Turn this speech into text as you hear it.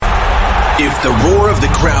If the roar of the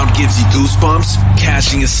crowd gives you goosebumps,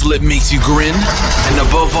 catching a slip makes you grin, and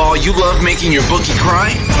above all, you love making your bookie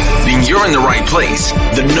cry, then you're in the right place.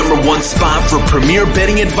 The #1 spot for premier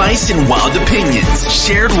betting advice and wild opinions,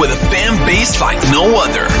 shared with a fan base like no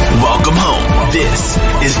other. Welcome home. This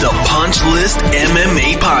is the Punch List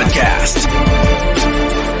MMA Podcast.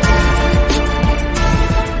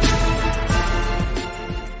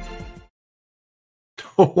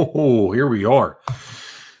 Oh, here we are.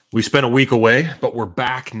 We spent a week away, but we're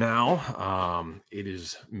back now. It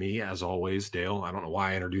is me, as always, Dale. I don't know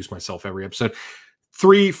why I introduce myself every episode.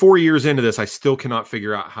 3-4 years into this, I still cannot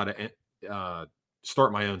figure out how to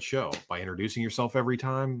start my own show by introducing yourself every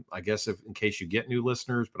time. I guess in case you get new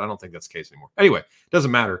listeners, but I don't think that's the case anymore. Anyway,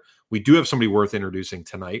 doesn't matter. We do have somebody worth introducing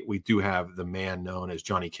tonight. We do have the man known as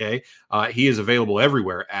Johnny K. He is available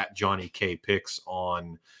everywhere at JohnnyKpicks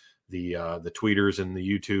on the tweeters and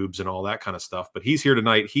the YouTubes and all that kind of stuff. But he's here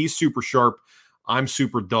tonight. He's super sharp. I'm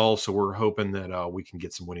super dull. So we're hoping that we can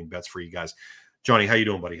get some winning bets for you guys. Johnny, how you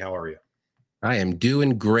doing, buddy? How are you? I am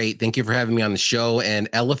doing great. Thank you for having me on the show. And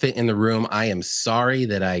elephant in the room, I am sorry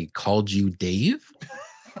that I called you Dave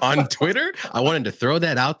on Twitter. I wanted to throw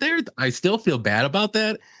that out there. I still feel bad about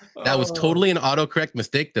that. That was totally an autocorrect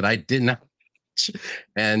mistake that I did not.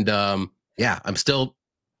 And yeah, I'm still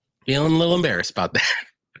feeling a little embarrassed about that.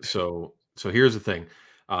 So here's the thing.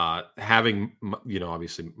 Having,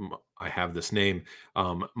 obviously I have this name.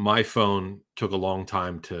 My phone took a long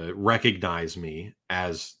time to recognize me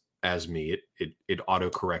as me. It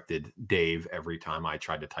auto-corrected Dave every time I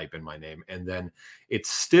tried to type in my name. And then it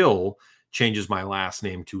still changes my last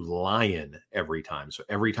name to Lion every time. So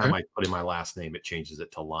every time I put in my last name, it changes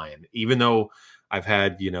it to Lion. Even though I've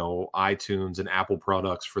had, iTunes and Apple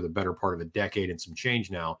products for the better part of a decade and some change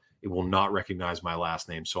now, it will not recognize my last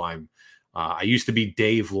name. So I used to be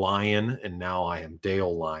Dave Lyon, and now I am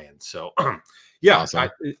Dale Lyon. So yeah,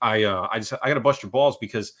 awesome. I got to bust your balls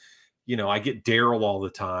because, I get Daryl all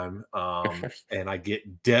the time. And I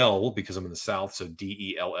get Dell because I'm in the South. So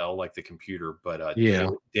Dell, like the computer, but yeah,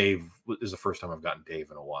 Dave is the first time I've gotten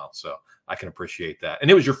Dave in a while. So I can appreciate that.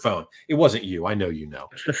 And it was your phone. It wasn't you. I know,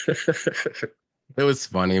 It was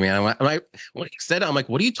funny, man. When you said it, I'm like,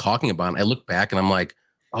 what are you talking about? And I look back and I'm like,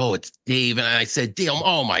 oh, it's Dave. And I said, Dale,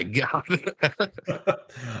 oh my God.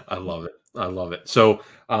 I love it. So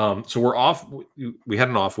we're off. We had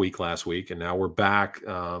an off week last week and now we're back.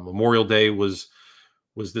 Memorial Day was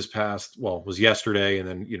yesterday. And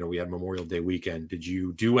then, we had Memorial Day weekend. Did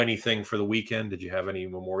you do anything for the weekend? Did you have any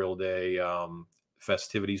Memorial Day,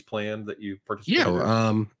 festivities planned that you participated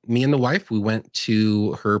in? Me and the wife, we went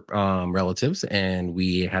to her relatives and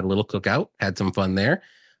we had a little cookout, had some fun there,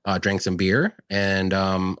 drank some beer, and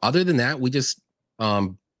other than that, we just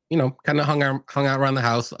kind of hung out around the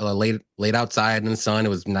house, laid outside in the sun. It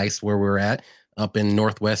was nice where we were at up in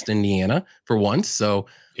Northwest Indiana for once. So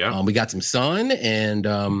yeah, we got some sun, and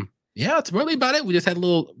yeah, that's really about it. We just had a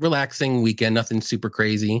little relaxing weekend, nothing super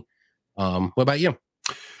crazy. What about you?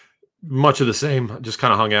 Much of the same. Just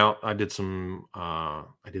kind of hung out. I did some I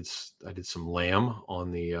did some lamb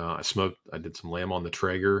on the I did some lamb on the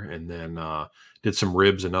Traeger, and then did some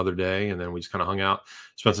ribs another day, and then we just kind of hung out,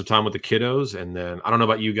 spent some time with the kiddos, and then I don't know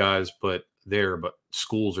about you guys, but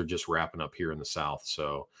schools are just wrapping up here in the South.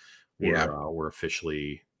 So we're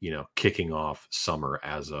officially, kicking off summer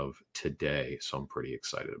as of today. So I'm pretty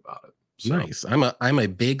excited about it. So. Nice. I'm a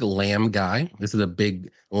big lamb guy. This is a big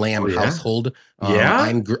lamb household.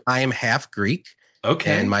 Yeah, I am half Greek.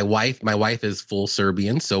 Okay. And my wife is full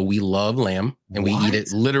Serbian, so we love lamb and we eat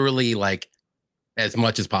it literally like as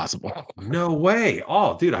much as possible. No way.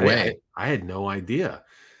 Oh, dude, I had no idea.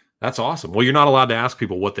 That's awesome. Well, you're not allowed to ask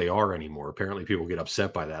people what they are anymore. Apparently people get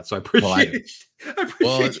upset by that. So I appreciate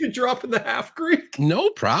you dropping the half Greek.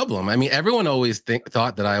 No problem. I mean, everyone always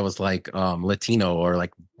thought that I was like Latino or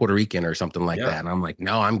like Puerto Rican or something like that. And I'm like,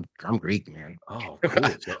 no, I'm Greek, man. Oh,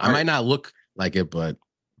 cool. I might not look like it, but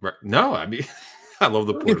no, I mean, I love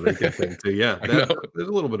the Puerto Rican thing too. Yeah. There's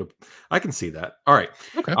a little bit of, I can see that. All right.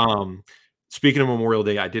 Okay. Speaking of Memorial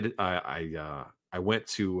Day, I went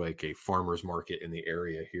to like a farmer's market in the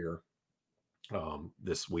area here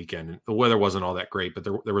this weekend. And the weather wasn't all that great, but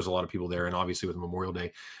there was a lot of people there. And obviously with Memorial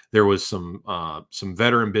Day, there was some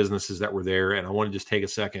veteran businesses that were there. And I want to just take a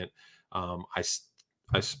second. I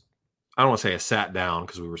don't want to say I sat down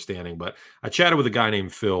because we were standing, but I chatted with a guy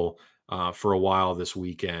named Phil for a while this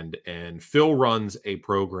weekend. And Phil runs a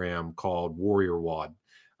program called Warrior WOD.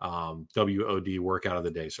 WOD, workout of the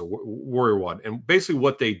day. So Warrior WOD. And basically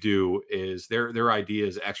what they do is their idea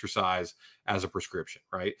is exercise as a prescription,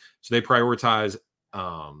 right? So they prioritize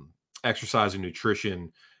exercise and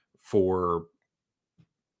nutrition for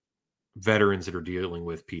veterans that are dealing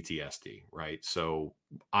with PTSD, right? So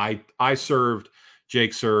I served,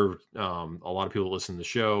 Jake served, a lot of people listen to the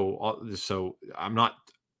show. So I'm not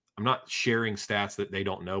sharing stats that they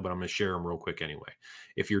don't know, but I'm going to share them real quick anyway.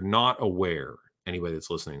 If you're not aware, anybody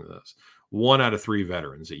that's listening to this, 1 out of 3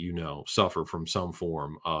 veterans that you know suffer from some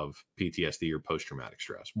form of PTSD or post-traumatic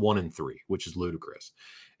stress. 1 in 3, which is ludicrous.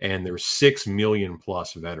 And there's 6 million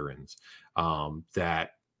plus veterans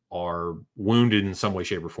that are wounded in some way,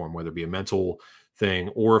 shape, or form, whether it be a mental thing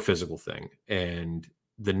or a physical thing. And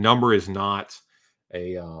the number is not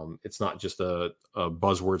it's not just a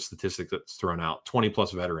buzzword statistic that's thrown out. 20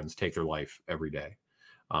 plus veterans take their life every day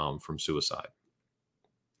from suicide.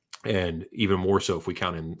 And even more so if we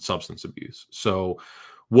count in substance abuse. So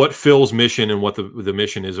what Phil's mission and what the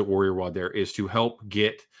mission is at Warrior Wad there is to help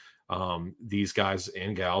get these guys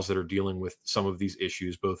and gals that are dealing with some of these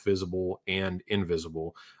issues, both visible and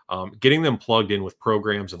invisible, getting them plugged in with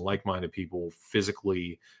programs and like-minded people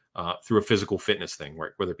physically through a physical fitness thing,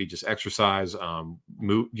 right? Whether it be just exercise,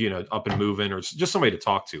 move, up and moving, or just somebody to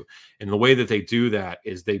talk to. And the way that they do that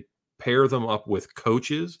is they pair them up with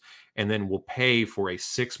coaches and then will pay for a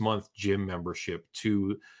 6-month gym membership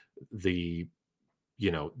to the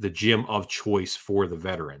gym of choice for the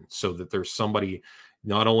veteran, so that there's somebody.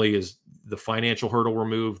 Not only is the financial hurdle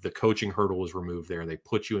removed, the coaching hurdle is removed there. They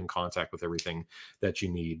put you in contact with everything that you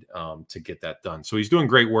need to get that done. So he's doing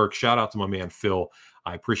great work. Shout out to my man, Phil.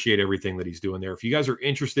 I appreciate everything that he's doing there. If you guys are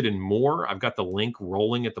interested in more, I've got the link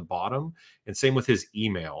rolling at the bottom, and same with his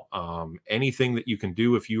email. Anything that you can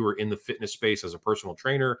do if you are in the fitness space as a personal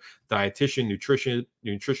trainer, dietitian,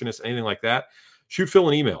 nutritionist, anything like that, shoot Phil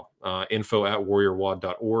an email,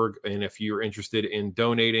 info@warriorwad.org. And if you're interested in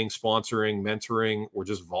donating, sponsoring, mentoring, or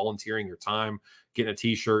just volunteering your time, getting a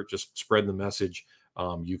t-shirt, just spreading the message,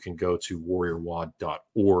 you can go to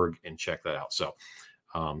warriorwad.org and check that out. So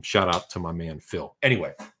shout out to my man, Phil.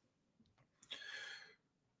 Anyway,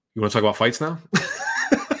 you want to talk about fights now?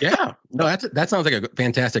 Yeah, no, that sounds like a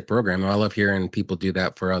fantastic program. I love hearing people do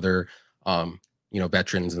that for other,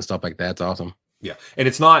 veterans and stuff like that. It's awesome. Yeah. And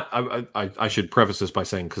it's not, I should preface this by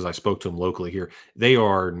saying, because I spoke to him locally here, they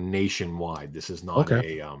are nationwide. This is not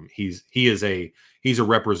he's a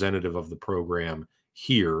representative of the program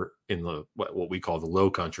here in the, what we call the Low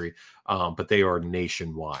Country. But they are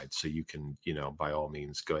nationwide. So you can, by all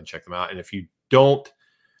means go ahead and check them out. And if you don't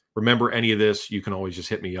remember any of this, you can always just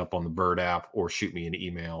hit me up on the Bird app or shoot me an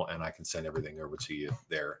email and I can send everything over to you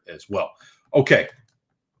there as well. Okay.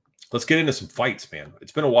 Let's get into some fights, man.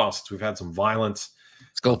 It's been a while since we've had some violence.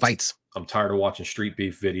 Let's go fights. I'm tired of watching street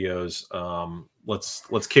beef videos.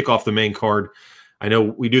 Let's kick off the main card. I know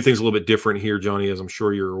we do things a little bit different here, Johnny, as I'm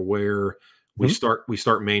sure you're aware. We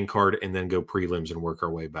start main card and then go prelims and work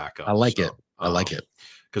our way back up. I like it.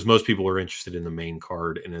 Because most people are interested in the main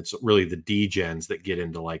card, and it's really the D-gens that get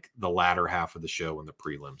into like the latter half of the show, and the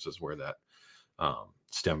prelims is where that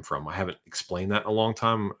stem from. I haven't explained that in a long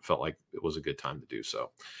time. Felt like it was a good time to do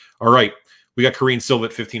so. All right. We got Karine Silva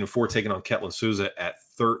at 15-4 taking on Ketlin Souza at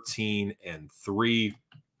 13-3.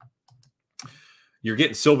 You're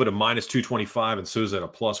getting Silva to -225 and Souza at a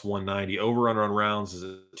 +190. Over/under on rounds is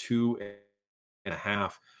a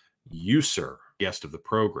 2.5. You, sir, guest of the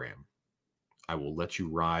program, I will let you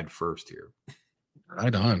ride first here.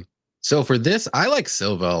 Right on. So for this, I like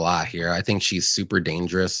Silva a lot here. I think she's super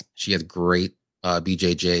dangerous. She has great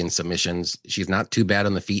BJJ and submissions. She's not too bad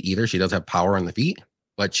on the feet either. She does have power on the feet,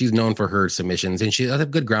 but she's known for her submissions, and she does have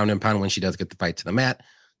good ground and pound when she does get the fight to the mat.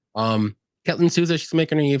 Ketlin Souza, she's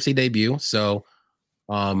making her UFC debut. So,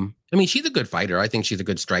 she's a good fighter. I think she's a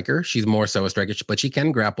good striker. She's more so a striker, but she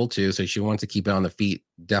can grapple too. So she wants to keep it on the feet,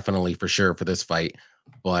 definitely for sure for this fight.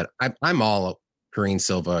 But I'm all Karine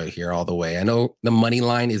Silva here all the way. I know the money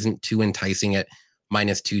line isn't too enticing at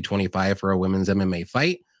 -225 for a women's MMA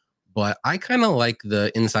fight, but I kind of like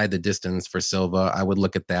the inside the distance for Silva. I would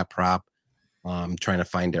look at that prop. I'm trying to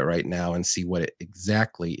find it right now and see what it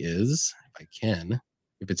exactly is, if I can,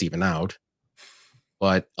 if it's even out.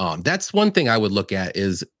 But that's one thing I would look at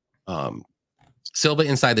is Silva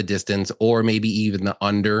inside the distance, or maybe even the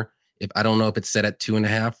under. If I don't know if it's set at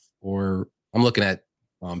 2.5, or I'm looking at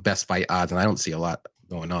best fight odds, and I don't see a lot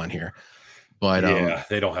going on here. But yeah,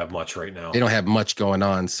 they don't have much right now. They don't have much going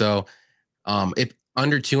on. So if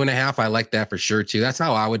under 2.5, I like that for sure too. That's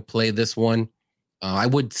how I would play this one. I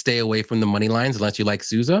would stay away from the money lines unless you like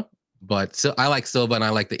Souza, but I like Silva, and I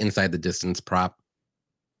like the inside the distance prop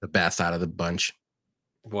the best out of the bunch.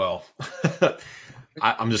 Well,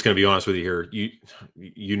 I'm just going to be honest with you here.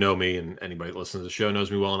 You know me, and anybody that listens to the show knows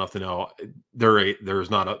me well enough to know there's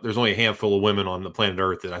only a handful of women on the planet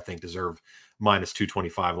Earth that I think deserve minus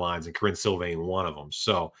 225 lines, and Corinne Silva ain't one of them.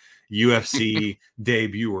 So UFC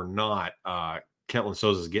debut or not, Ketlin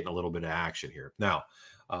Souza is getting a little bit of action here now.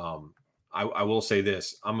 I will say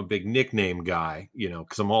this: I'm a big nickname guy,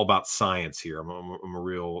 because I'm all about science here. I'm a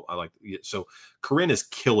real so Corinne is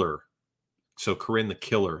killer. So Corinne the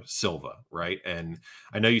Killer Silva, right? And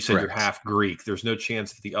I know you said Correct. you're half Greek. There's no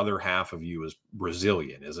chance that the other half of you is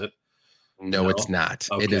Brazilian, is it? No, it's not.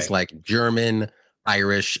 Okay. It is like German,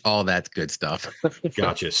 Irish, all that good stuff.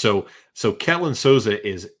 Gotcha. So Ketlin Souza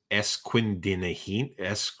is Esquintadina.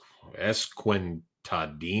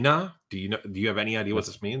 Do you have any idea what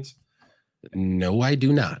this means? No, I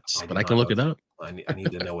do not, but I can look it up. I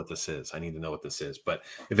need to know what this is. But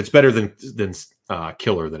if it's better than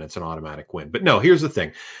Killer, then it's an automatic win. But no, here's the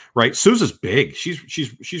thing, right? Souza's big.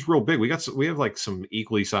 She's real big. We have like some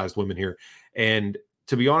equally sized women here, and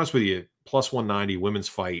to be honest with you, plus 190 women's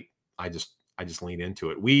fight. I just lean into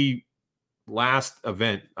it. We last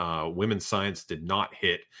event, women's science did not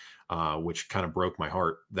hit, which kind of broke my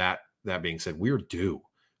heart. That being said, we're due.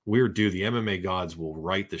 The MMA gods will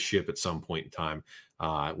right the ship at some point in time.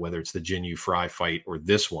 Whether it's the Jin Yu Fry fight or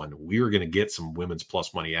this one, we're going to get some women's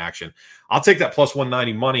plus money action. I'll take that plus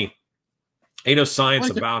 190 money. Ain't no science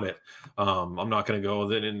about it. I'm not going to go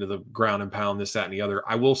into the ground and pound this, that, and the other.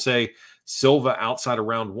 I will say Silva outside of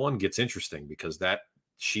round one gets interesting because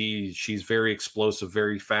she's very explosive,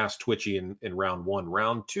 very fast, twitchy in round one.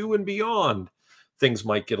 Round two and beyond, things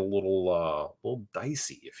might get a little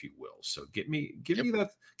dicey, if you will. So give me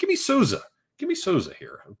Souza. Give me Souza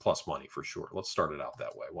here, plus money for sure. Let's start it out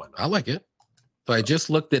that way. Why not? I like it. So I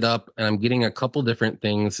just looked it up, and I'm getting a couple different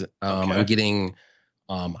things. I'm getting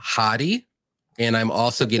hottie, and I'm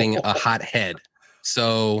also getting a hot head.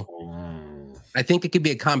 So I think it could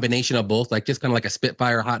be a combination of both, like just kind of like a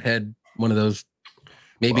Spitfire hot head, one of those,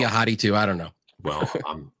 maybe a hottie too. I don't know. Well,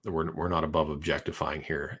 we're not above objectifying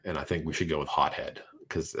here, and I think we should go with hothead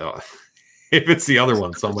because if it's the other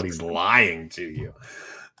one, somebody's lying to you.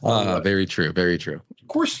 Very true. Very true. Of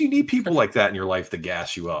course, you need people like that in your life to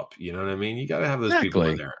gas you up. You know what I mean? You got to have those people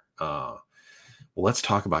in there. Well, let's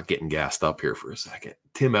talk about getting gassed up here for a second.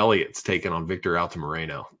 Tim Elliott's taking on Victor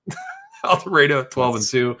Altamirano. Altamirano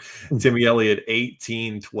 12-2. Timmy Elliott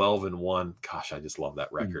 18-12-1. Gosh, I just love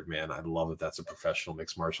that record, man. I love that that's a professional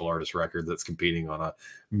mixed martial artist record that's competing on a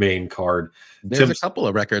main card. There's a couple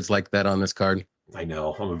of records like that on this card. I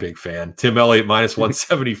know. I'm a big fan. Tim Elliott minus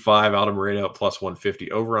 175. Altamirano plus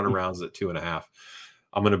 150. Over on rounds at 2.5.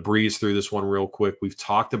 I'm going to breeze through this one real quick. We've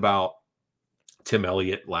talked about Tim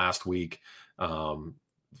Elliott last week.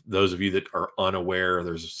 Those of you that are unaware,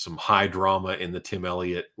 there's some high drama in the Tim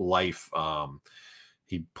Elliott life.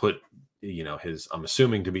 He put, his, I'm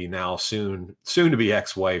assuming to be now soon to be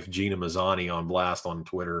ex-wife, Gina Mazzani, on blast on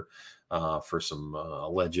Twitter for some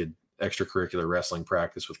alleged extracurricular wrestling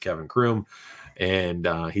practice with Kevin Kroom. And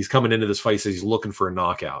he's coming into this fight, says he's looking for a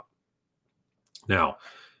knockout. Now,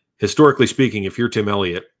 historically speaking, if you're Tim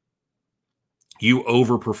Elliott, you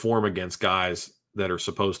overperform against guys that are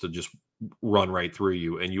supposed to just run right through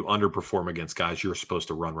you, and you underperform against guys you're supposed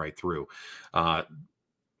to run right through.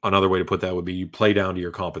 Another way to put that would be you play down to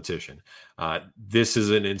your competition. This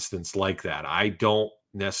is an instance like that. I don't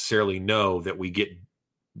necessarily know that we get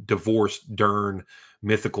divorced Dern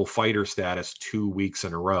mythical fighter status 2 weeks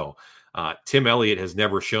in a row. Tim Elliott has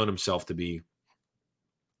never shown himself to be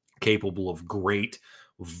capable of great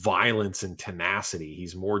violence and tenacity.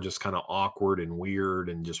 He's more just kind of awkward and weird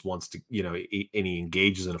and just wants to, and he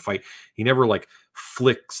engages in a fight. He never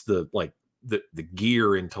flicks the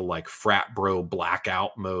gear into frat bro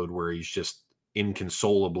blackout mode where he's just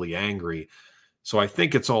inconsolably angry. So I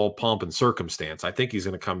think it's all pomp and circumstance. I think he's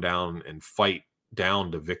going to come down and fight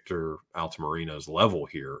down to Victor Altamirano's level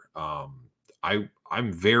here.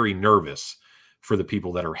 I'm very nervous for the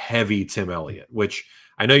people that are heavy Tim Elliott, which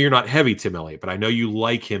I know you're not heavy Tim Elliott, but I know you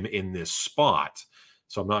like him in this spot.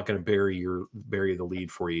 So I'm not going to bury the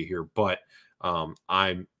lead for you here, but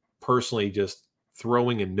I'm personally just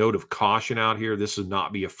throwing a note of caution out here. This would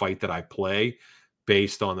not be a fight that I play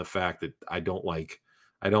based on the fact that I don't like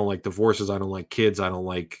divorces. I don't like kids. I don't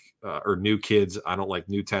like, or new kids. I don't like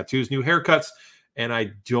new tattoos, new haircuts. And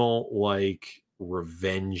I don't like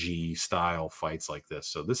revengey style fights like this.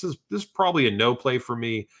 So this is probably a no play for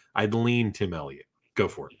me. I'd lean Tim Elliott. Go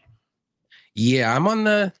for it. Yeah, I'm on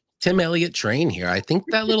the Tim Elliott train here. I think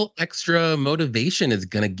that little extra motivation is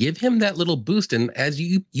going to give him that little boost. And as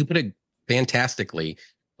you put it fantastically,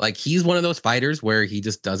 Like he's one of those fighters where he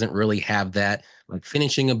just doesn't really have that like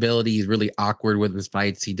finishing ability. He's really awkward with his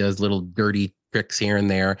fights. He does little dirty tricks here and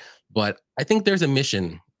there. But I think there's a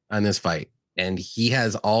mission on this fight, and he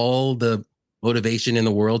has all the motivation in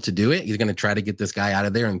the world to do it. He's going to try to get this guy out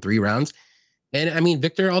of there in 3 rounds. And I mean,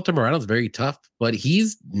 Victor Altamirano is very tough, but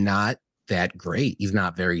he's not that great. He's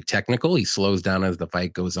not very technical. He slows down as the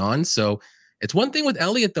fight goes on. So it's one thing with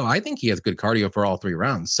Elliott, though. I think he has good cardio for all 3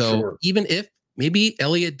 rounds. So even if maybe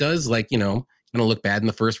Elliott does kind of look bad in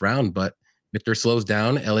the first round, but Victor slows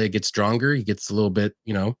down, Elliott gets stronger. He gets a little bit,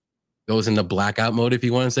 goes into blackout mode, if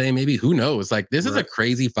you want to say, maybe. Who knows? Like this is a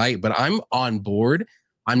crazy fight, but I'm on board.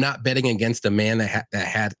 I'm not betting against a man that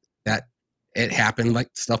had that it happened, like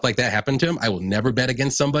stuff like that happened to him. I will never bet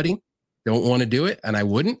against somebody. Don't want to do it, and I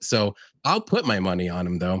wouldn't. So I'll put my money on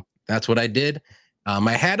him, though. That's what I did.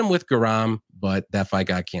 I had him with Garam, but that fight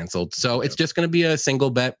got canceled. So it's just going to be a single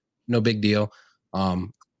bet. No big deal.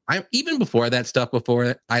 I even before that stuff,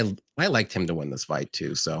 I liked him to win this fight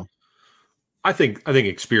too. So I think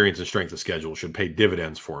experience and strength of schedule should pay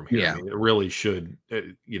dividends for him here. Yeah. I mean, it really should.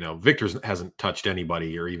 Victor hasn't touched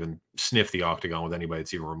anybody or even sniffed the octagon with anybody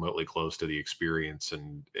that's even remotely close to the experience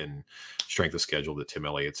and strength of schedule that Tim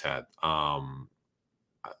Elliott's had. Hold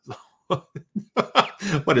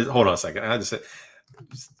on a second. I just said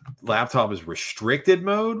laptop is restricted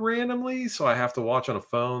mode randomly, so I have to watch on a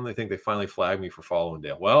phone. They think they finally flagged me for following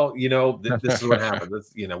Dale. Well, this is what happened.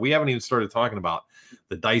 We haven't even started talking about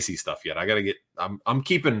the dicey stuff yet. I got to get. I'm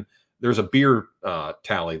keeping. There's a beer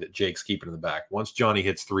tally that Jake's keeping in the back. Once Johnny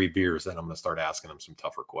hits 3 beers, then I'm going to start asking him some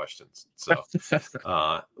tougher questions. So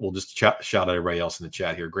we'll just shout out everybody else in the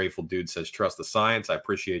chat here. Grateful Dude says, trust the science. I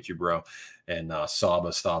appreciate you, bro. And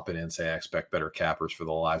Saba stopping in and say, I expect better cappers for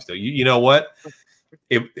the live still. You know what?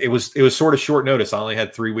 It was sort of short notice. I only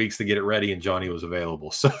had 3 weeks to get it ready, and Johnny was available.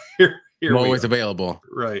 So here I'm always available.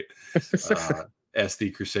 Right.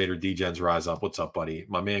 SD Crusader, D-Gens Rise Up. What's up, buddy?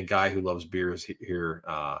 My man Guy who loves beers here.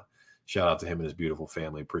 Shout out to him and his beautiful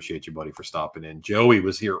family. Appreciate you, buddy, for stopping in. Joey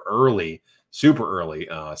was here early, super early.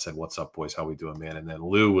 Said, what's up, boys? How we doing, man? And then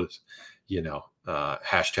Lou was,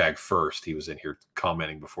 hashtag first. He was in here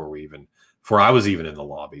commenting before I was even in the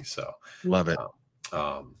lobby. So love it.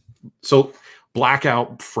 So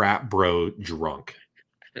blackout frat bro drunk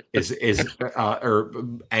is or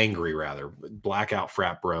angry rather. Blackout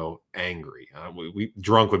frat bro angry. We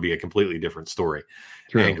drunk would be a completely different story.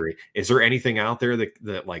 True. Angry. Is there anything out there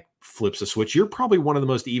that like flips a switch? You're probably one of the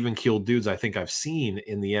most even keeled dudes I think I've seen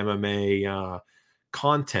in the MMA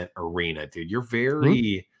content arena, dude. You're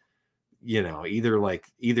very either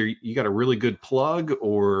you got a really good plug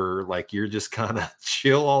or like you're just kind of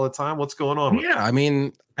chill all the time. What's going on? Yeah, I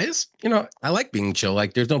mean, I just I like being chill.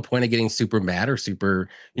 Like there's no point of getting super mad or super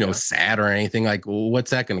sad or anything. Like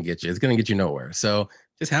what's that going to get you? It's going to get you nowhere. So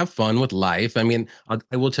just have fun with life. I mean, I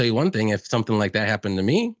will tell you one thing: if something like that happened to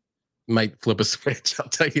me, might flip a switch. I'll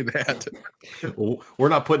tell you that. We're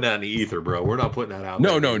not putting that in the ether, bro. We're not putting that out.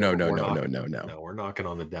 No. No, we're knocking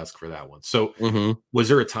on the desk for that one. So was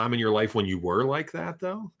there a time in your life when you were like that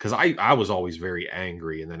though? Because I was always very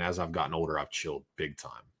angry. And then as I've gotten older, I've chilled big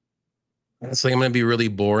time. Honestly, I'm going to be really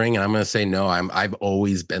boring. And I'm going to say, no, I've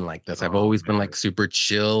always been like this. I've always been like super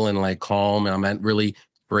chill and like calm. And I'm not really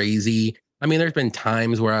crazy. I mean, there's been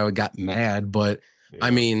times where I got mad, but I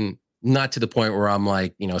mean, not to the point where I'm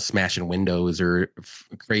like, smashing windows or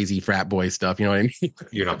crazy frat boy stuff. You know what I mean?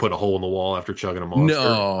 You're not putting a hole in the wall after chugging a monster.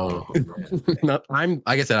 No, no.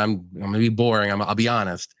 Like I said, I'm going to be boring. I'll be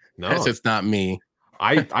honest. No, that's just not me.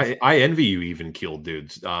 I envy you, even keeled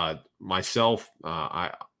dudes. Myself,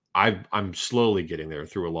 I'm slowly getting there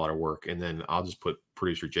through a lot of work, and then I'll just put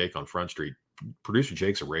producer Jake on Front Street. Producer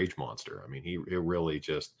Jake's a rage monster. I mean, he really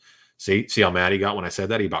just. See how mad he got when I said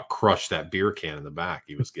that? He about crushed that beer can in the back.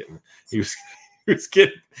 He was getting,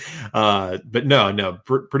 but no.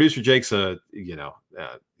 Producer Jake's Producer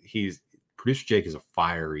Jake is a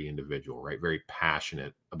fiery individual, right? Very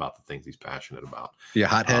passionate about the things he's passionate about. Yeah,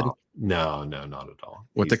 hothead? No, not at all.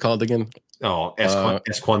 What's it called again?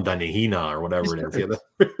 Esquandanihina or whatever it is. Yeah,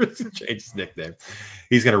 change his nickname.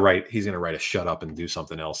 He's gonna write a shut up and do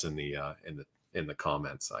something else in the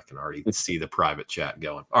comments. I can already see the private chat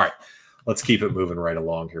going. All right, let's keep it moving right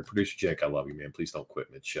along here. Producer Jake, I love you, man. Please don't quit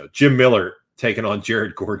mid-show. Jim Miller taking on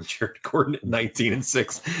Jared Gordon. Jared Gordon at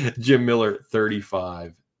 19-6. Jim Miller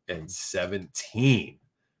 35-17.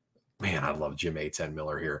 Man, I love Jim A10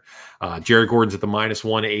 Miller here. Jared Gordon's at the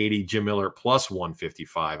 -180. Jim Miller plus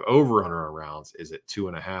 155. Over under rounds is at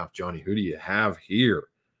 2.5. Johnny, who do you have here?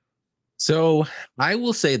 So I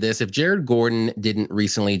will say this: if Jared Gordon didn't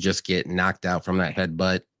recently just get knocked out from that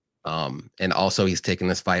headbutt, And also he's taking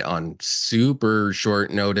this fight on super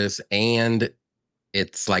short notice, and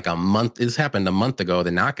it's like a month. This happened a month ago,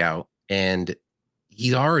 the knockout, and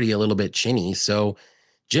he's already a little bit chinny. So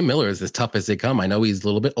Jim Miller is as tough as they come. I know he's a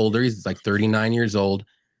little bit older. He's like 39 years old,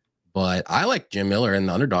 but I like Jim Miller in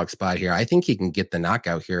the underdog spot here. I think he can get the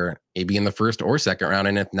knockout here, maybe in the first or second round.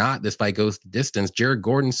 And if not, this fight goes the distance. Jared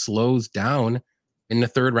Gordon slows down in the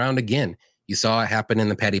third round again. You saw it happen in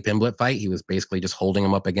the Paddy Pimblett fight. He was basically just holding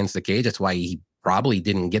him up against the cage. That's why he probably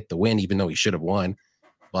didn't get the win, even though he should have won.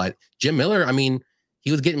 But Jim Miller, I mean, he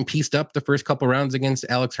was getting pieced up the first couple rounds against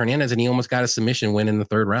Alex Hernandez, and he almost got a submission win in the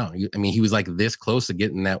third round. I mean, he was like this close to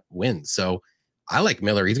getting that win. So I like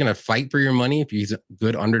Miller. He's going to fight for your money if he's a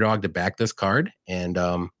good underdog to back this card. And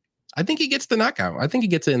I think he gets the knockout. I think he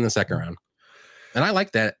gets it in the second round. And I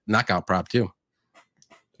like that knockout prop too.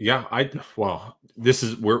 Yeah, this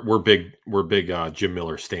is we're big Jim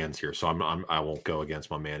Miller stands here, so I won't go against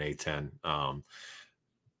my man A10.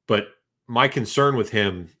 But my concern with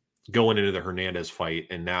him going into the Hernandez fight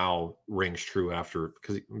and now rings true after,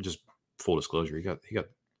 because just full disclosure, he got the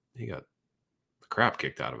crap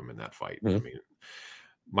kicked out of him in that fight. Mm-hmm.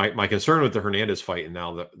 I mean, my concern with the Hernandez fight and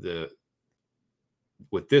now the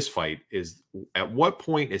with this fight is, at what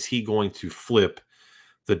point is he going to flip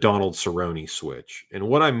the Donald Cerrone switch? And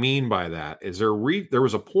what I mean by that is there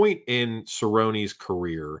was a point in Cerrone's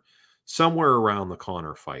career somewhere around the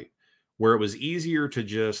Conor fight where it was easier to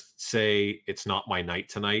just say, it's not my night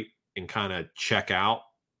tonight, and kind of check out.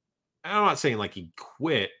 I'm not saying like he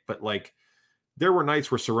quit, but like there were nights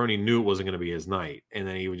where Cerrone knew it wasn't going to be his night. And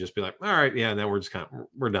then he would just be like, all right, yeah. And then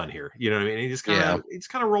we're done here. You know what I mean? And he just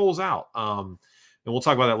kind of rolls out. And we'll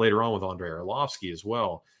talk about that later on with Andrei Arlovsky as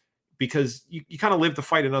well, because you kind of live to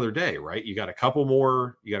fight another day, right? You got a couple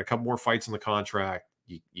more fights in the contract.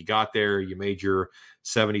 You got there, you made your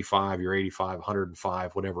 75, your 85,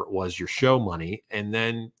 105, whatever it was, your show money. And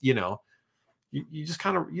then, you just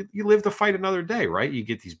kind of, you live to fight another day, right? You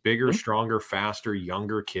get these bigger, stronger, faster,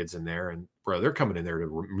 younger kids in there. And bro, they're coming in there to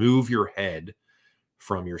remove your head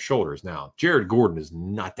from your shoulders. Now, Jared Gordon is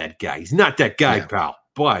not that guy. He's not that guy, pal.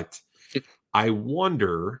 But I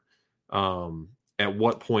wonder at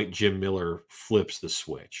what point Jim Miller flips the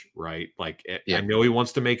switch, right? Like, I know he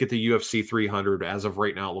wants to make it to UFC 300. As of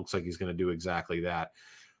right now, it looks like he's going to do exactly that.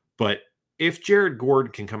 But if Jared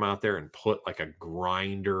Gordon can come out there and put like a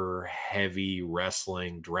grinder, heavy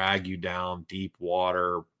wrestling, drag you down, deep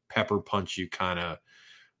water, pepper punch you kind of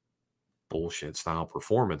bullshit style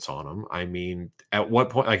performance on him, I mean, at what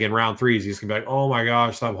point, like in round 3, he's going to be like, oh my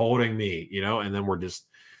gosh, stop holding me, and then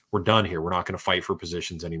we're done here. We're not going to fight for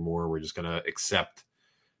positions anymore. We're just going to accept,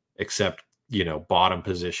 bottom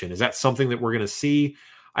position. Is that something that we're going to see?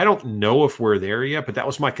 I don't know if we're there yet, but that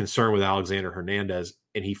was my concern with Alexander Hernandez.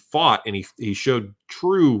 And he fought and he showed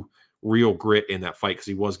true, real grit in that fight, because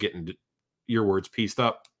he was getting, your words, pieced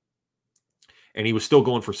up. And he was still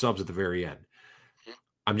going for subs at the very end.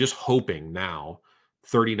 I'm just hoping now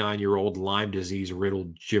 39-year-old Lyme disease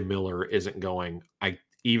riddled Jim Miller isn't going,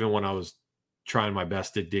 even when I was trying my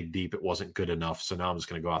best to dig deep, it wasn't good enough. So now I'm just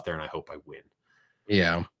going to go out there and I hope I win.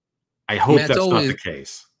 Yeah. I hope that's not the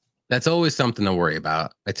case. That's always something to worry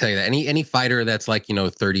about. I tell you that any fighter that's like,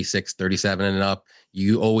 36, 37 and up,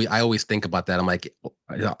 I always think about that. I'm like,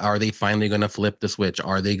 are they finally going to flip the switch?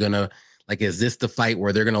 Are they going to, like, is this the fight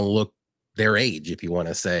where they're going to look their age, if you want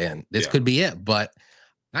to say, and this could be it, but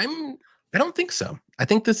I don't think so. I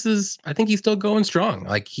think he's still going strong.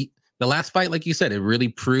 Like the last fight, like you said, it really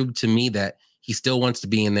proved to me that he still wants to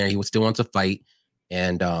be in there. He still wants to fight,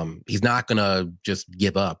 and he's not going to just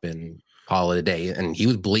give up and call it a day. And he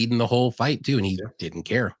was bleeding the whole fight too, and he didn't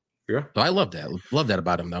care. Yeah. So I love that. Love that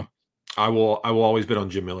about him, though. I will always bet on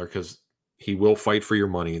Jim Miller because he will fight for your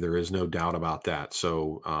money. There is no doubt about that.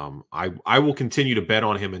 So I will continue to bet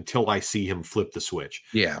on him until I see him flip the switch.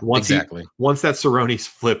 Yeah, once exactly. Once that Cerrone's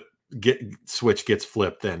switch gets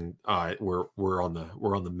flipped, then we're on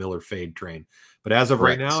the Miller fade train. But as of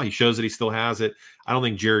right now, he shows that he still has it. I don't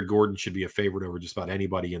think Jared Gordon should be a favorite over just about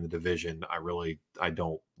anybody in the division. I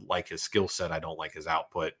don't like his skill set. I don't like his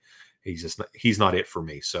output. He's not it for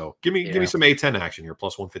me. So give me some A10 action here,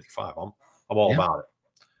 plus 155. I'm all about it.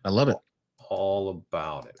 I love it. All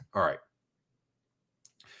about it. All right.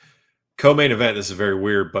 Co-main event. This is very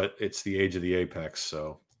weird, but it's the age of the apex,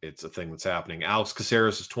 so it's a thing that's happening. Alex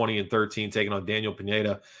Caceres is 20-13, taking on Daniel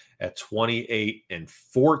Pineda at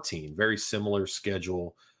 28-14. Very similar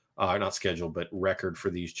schedule, not schedule, but record for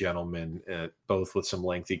these gentlemen, both with some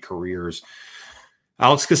lengthy careers.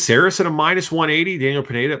 Alex Caceres at a -180, Daniel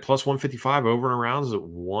Pineda at plus 155, over and around is at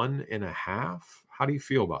 1.5. How do you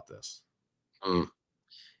feel about this?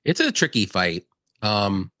 It's a tricky fight.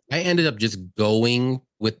 I ended up just going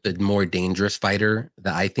with the more dangerous fighter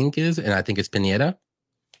that I think is, and I think it's Pineda.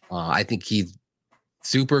 I think he's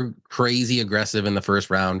super crazy aggressive in the first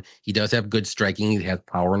round. He does have good striking. He has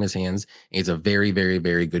power in his hands. He's a very, very,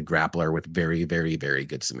 very good grappler with very, very, very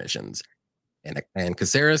good submissions. And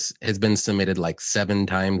Caceres has been submitted like 7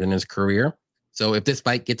 times in his career. So if this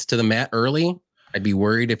fight gets to the mat early, I'd be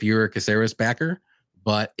worried if you're a Caceres backer.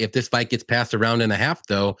 But if this fight gets past a round and a half,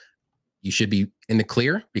 though, you should be in the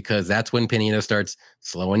clear because that's when Pineda starts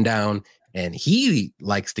slowing down. And he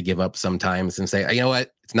likes to give up sometimes and say, you know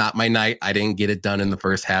what? It's not my night. I didn't get it done in the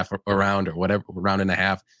first half or round or whatever, round and a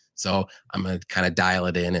half. So I'm going to kind of dial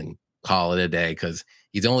it in and call it a day because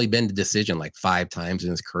he's only been to decision like 5 times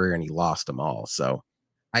in his career and he lost them all. So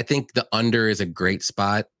I think the under is a great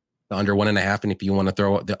spot, the under 1.5. And if you want to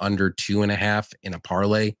throw the under 2.5 in a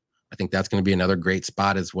parlay, I think that's going to be another great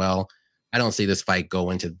spot as well. I don't see this fight go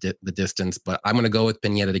into the distance, but I'm going to go with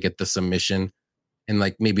Pineda to get the submission in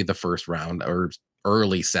like maybe the first round or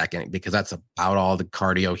early second, because that's about all the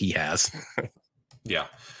cardio he has. Yeah.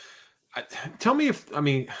 Tell me if, I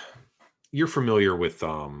mean, you're familiar with,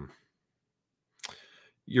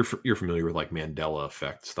 you're familiar with like Mandela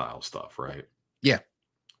effect style stuff, right? Yeah.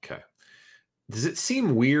 Okay. Does it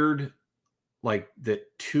seem weird like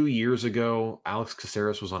that 2 years ago, Alex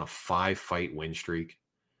Caceres was on a 5-fight win streak?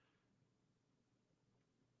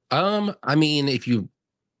 I mean, if you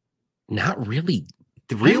not really,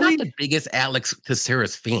 Really? I'm not the biggest Alex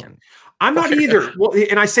Caceres fan. I'm not either. Well,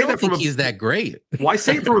 and I say I don't that from think he's that great. Well, I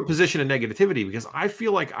say it from a position of negativity because I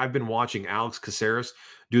feel like I've been watching Alex Caceres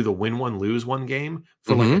do the win one, lose one game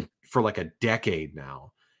for like a decade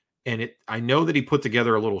now. And I know that he put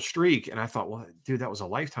together a little streak, and I thought, well, dude, that was a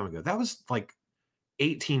lifetime ago. That was like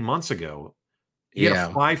 18 months ago. He had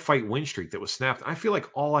a 5-fight win streak that was snapped. I feel like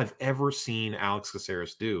all I've ever seen Alex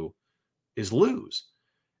Caceres do is lose.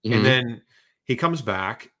 And then he comes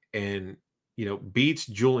back and, beats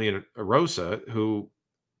Julian Erosa, who,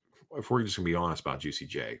 if we're just gonna be honest about Juicy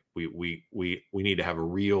J, we need to have a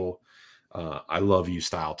real I love you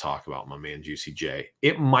style talk about my man Juicy J.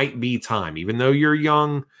 It might be time, even though you're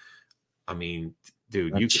young. I mean,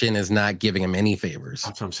 dude, your chin is not giving him any favors.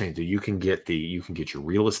 That's what I'm saying, dude. You can get your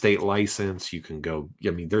real estate license. You can go.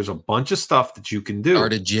 I mean, there's a bunch of stuff that you can do.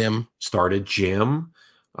 Start a gym.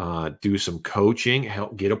 Do some coaching.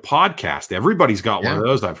 Help get a podcast. Everybody's got one of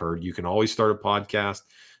those. I've heard. You can always start a podcast.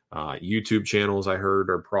 YouTube channels, I heard,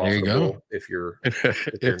 are profitable. If you're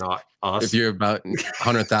not us. If you're about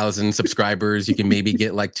 100,000 subscribers, you can maybe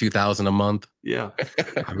get like 2,000 a month. Yeah,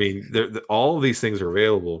 I mean, all of these things are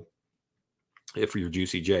available. If you're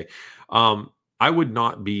Juicy J, I would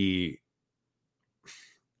not be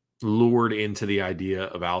lured into the idea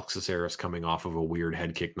of Alex Caceres coming off of a weird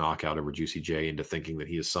head kick knockout over Juicy J into thinking that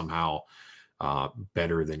he is somehow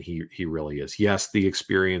better than he really is. Yes, the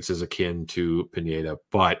experience is akin to Pineda,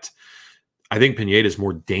 but I think Pineda is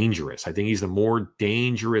more dangerous. I think he's the more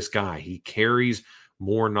dangerous guy. He carries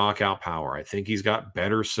more knockout power. I think he's got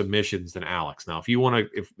better submissions than Alex. Now, if you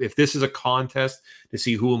want to, if this is a contest to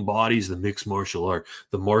see who embodies the mixed martial art,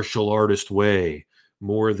 the martial artist way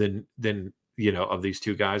more than of these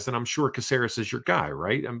two guys, then I'm sure Caceres is your guy,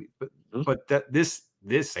 right? I mean, but that this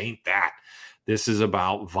ain't that. This is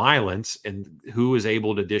about violence and who is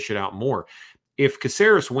able to dish it out more. If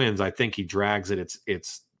Caceres wins, I think he drags it.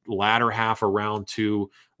 It's latter half of round 2,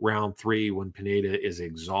 round 3, when Pineda is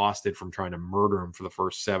exhausted from trying to murder him for the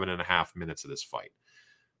first 7.5 minutes of this fight.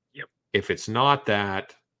 Yep. If it's not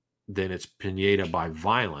that, then it's Pineda by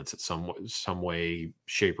violence at some way,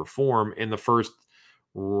 shape, or form in the first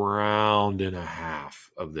round and a half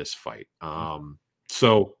of this fight.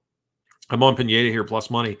 So I'm on Pineda here, plus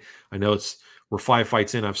money. I know we're 5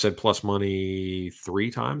 fights in. I've said plus money 3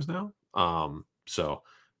 times now.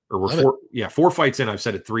 We're 4 fights in. I've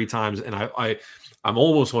said it 3 times, and I'm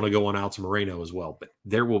almost want to go on Alex Moreno as well, but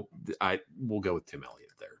we'll go with Tim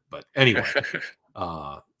Elliott there. But anyway,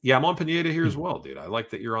 I'm on Pineda here as well, dude. I like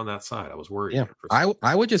that you're on that side. I was worried. Yeah,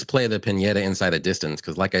 I would just play the Pineda inside the distance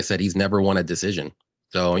because, like I said, he's never won a decision.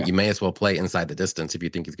 So you may as well play inside the distance if you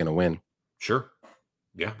think he's going to win. Sure.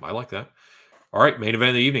 Yeah, I like that. All right, main event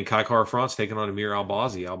of the evening, Kai Kara-France taking on Amir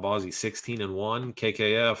Albazi. Albazi 16-1,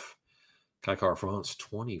 KKF. Kai Kara-France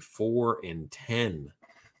 24-10.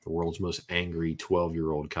 The world's most angry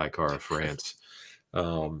 12-year-old Kai Kara-France.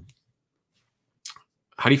 How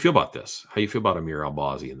do you feel about this? How do you feel about Amir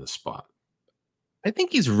Albazi in this spot? I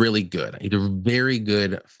think he's really good. He's a very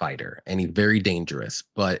good fighter, and he's very dangerous.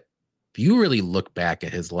 But if you really look back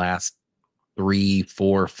at his last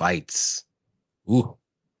 3-4 fights,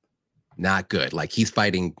 not good. Like, he's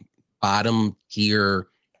fighting bottom tier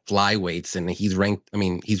flyweights, and he's ranked. I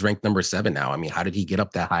mean, he's ranked number 7 now. I mean, how did he get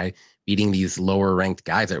up that high, beating these lower ranked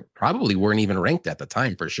guys that probably weren't even ranked at the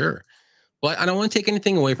time for sure? But I don't want to take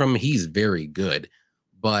anything away from him. He's very good,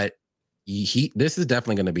 but this is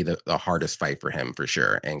definitely going to be the hardest fight for him for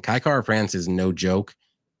sure. And Kai Kara France is no joke.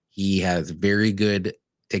 He has very good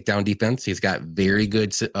takedown defense. He's got very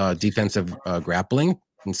good defensive grappling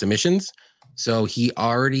and submissions. So he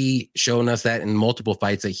already shown us that in multiple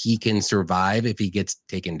fights that he can survive if he gets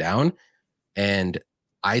taken down. And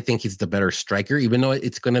I think he's the better striker, even though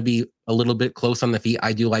it's going to be a little bit close on the feet.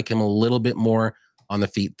 I do like him a little bit more on the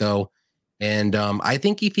feet, though. And I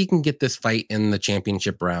think if he can get this fight in the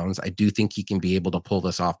championship rounds, I do think he can be able to pull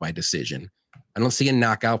this off by decision. I don't see a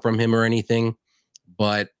knockout from him or anything,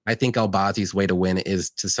 but I think Albazi's way to win is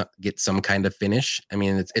to get some kind of finish. I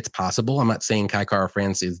mean, it's possible. I'm not saying Kai Kara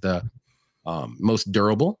France is the most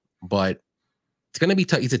durable, but it's going to be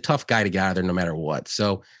tough. He's a tough guy to get out of there no matter what.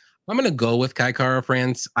 So I'm going to go with Kai Kara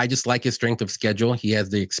France. I just like his strength of schedule. He has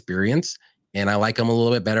the experience. And I like him a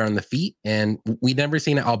little bit better on the feet. And we never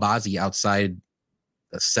seen Albazi outside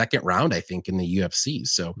the second round, I think, in the UFC.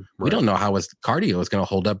 So we don't know how his cardio is going to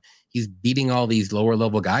hold up. He's beating all these lower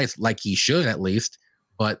level guys like he should at least.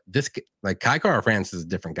 But this, like Kai Kara France is a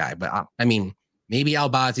different guy. But I mean, maybe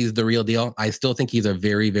Albazi is the real deal. I still think he's a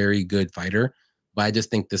very, very good fighter. But I just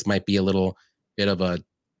think this might be a little bit of a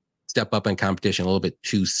step up in competition, a little bit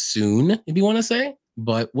too soon, if you want to say.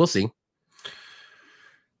 But we'll see.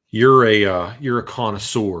 You're a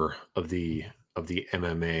connoisseur of the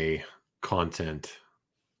MMA content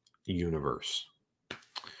universe.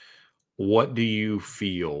 What do you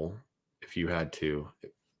feel if you had to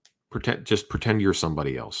pretend you're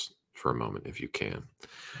somebody else for a moment, if you can?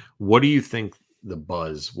 What do you think the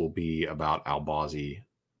buzz will be about Albazi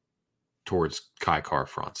towards Kai Kara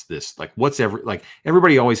France? This, like,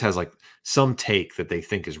 everybody always has like some take that they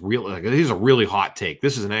think is real. Like, this is a really hot take.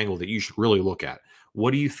 This is an angle that you should really look at.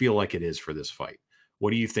 What do you feel like it is for this fight?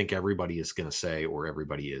 What do you think everybody is going to say, or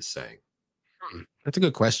everybody is saying? That's a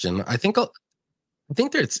good question. I think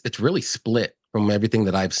that it's really split from everything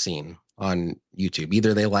that I've seen on YouTube.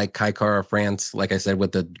 Either they like Kai Kara France, like I said,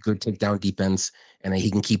 with the good takedown defense, and he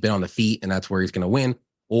can keep it on the feet, and that's where he's going to win.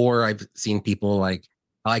 Or I've seen people like,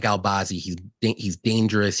 I like Albazi. He's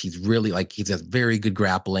dangerous. He's really he has very good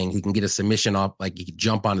grappling. He can get a submission off, like he can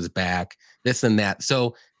jump on his back, this and that.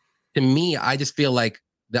 So to me, I just feel like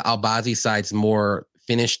the Albazi side's more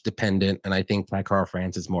finish dependent, and I think Kai Kara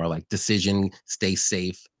France is more like decision, stay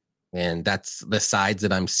safe, and that's the sides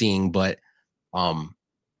that I'm seeing. But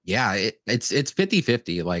yeah, it's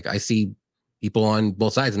 50-50. Like, I see people on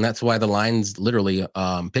both sides, and that's why the lines literally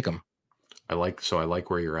pick them. I like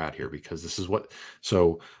where you're at here, because this is what.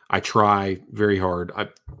 So I try very hard.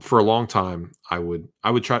 For a long time, I would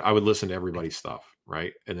listen to everybody's stuff,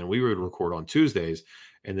 right, and then we would record on Tuesdays.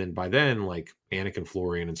 And then by then, like, Anakin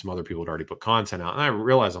Florian and some other people had already put content out. And I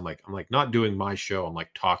realized I'm like not doing my show. I'm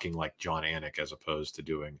like talking like John Anik as opposed to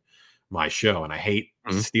doing my show. And I hate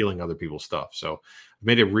stealing other people's stuff. So I've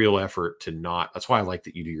made a real effort to not. That's why I like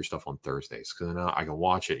that you do your stuff on Thursdays, because then I can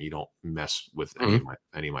watch it and you don't mess with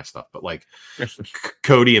any of my stuff. But like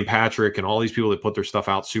Cody and Patrick and all these people that put their stuff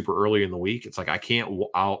out super early in the week, it's like I can't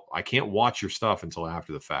watch your stuff until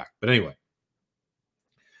after the fact. But anyway.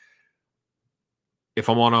 If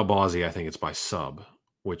I'm on Albazi, I think it's by sub,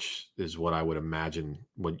 which is what I would imagine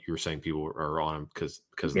what you're saying people are on him because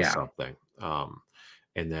of the sub thing.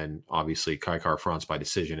 And then obviously Kai Kara France by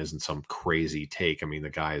decision isn't some crazy take. I mean, the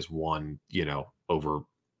guy has won, over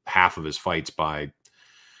half of his fights by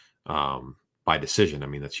decision. I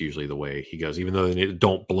mean, that's usually the way he goes. Even though they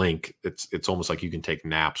don't blink, it's almost like you can take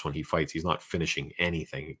naps when he fights. He's not finishing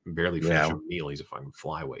anything. He can barely finish a meal. He's a fucking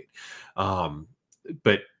flyweight.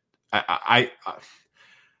 But I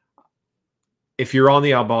if you're on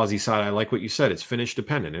the Albazi side, I like what you said. It's finish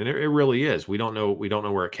dependent, and it really is. We don't know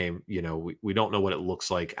where it came. We don't know what it looks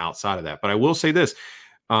like outside of that. But I will say this: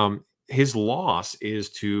 his loss is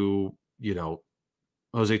to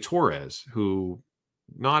Jose Torres, who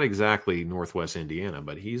not exactly Northwest Indiana,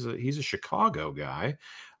 but he's a Chicago guy.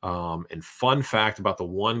 And fun fact about the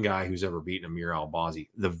one guy who's ever beaten Amir Albazi,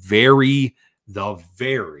 the very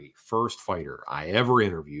first fighter I ever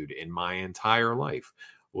interviewed in my entire life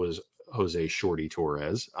was Jose Shorty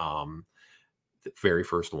Torres, the very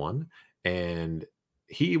first one. And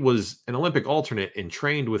he was an Olympic alternate and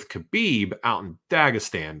trained with Khabib out in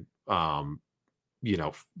Dagestan,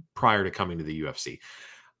 prior to coming to the UFC.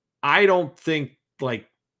 I don't think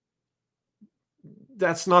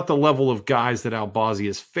that's not the level of guys that Albazi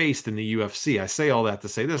has faced in the UFC. I say all that to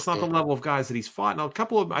say that's not the level of guys that he's fought. Now, a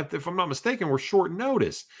couple of, if I'm not mistaken, were short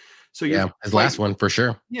notice. So Yeah, his last one for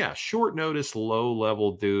sure. Yeah, short notice, low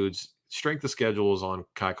level dudes. Strength of schedule is on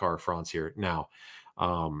Kai Car France here. Now,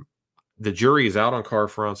 the jury is out on Car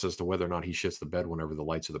France as to whether or not he shits the bed whenever the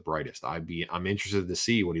lights are the brightest. I'm interested to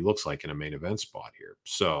see what he looks like in a main event spot here.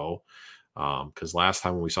 So, because last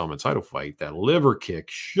time when we saw him in title fight, that liver kick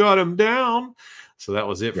shut him down. So that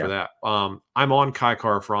was it for that. I'm on Kai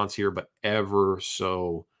Car France here, but ever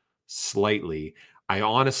so slightly. I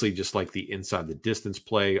honestly just like the inside the distance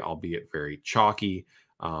play, albeit very chalky.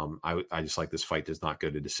 I just like this fight does not go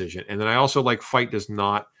to decision. And then I also like fight does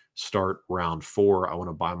not start round 4. I want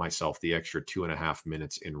to buy myself the extra 2.5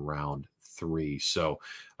 minutes in round 3. So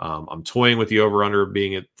I'm toying with the over under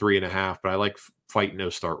being at 3.5, but I like fight no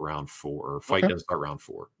start round 4 or fight does start round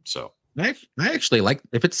 4. So I actually like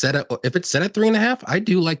if it's set at 3.5, I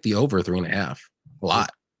do like the over 3.5 a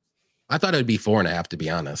lot. I thought it would be 4.5 to be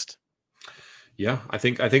honest. Yeah, I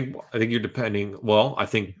think you're depending. Well, I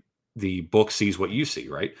think the book sees what you see,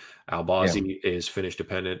 right? Albazi is finish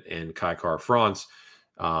dependent, and Kai Car France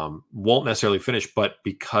won't necessarily finish, but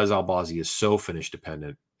because Albazi is so finish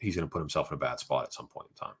dependent, he's going to put himself in a bad spot at some point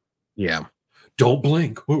in time. Yeah. Don't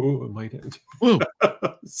blink. Ooh, it might end.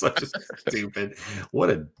 Such a stupid. What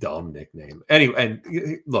a dumb nickname. Anyway,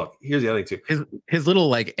 and look, here's the other thing too. His little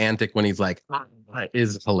like antic when he's like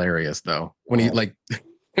is hilarious though. When he like.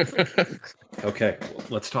 Okay,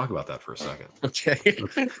 let's talk about that for a second. Okay,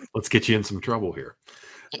 let's get you in some trouble here.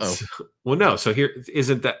 Well, no. So here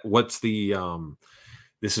isn't that what's the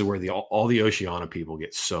this is where all the Oceania people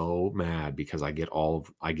get so mad because I get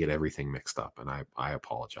everything mixed up, and I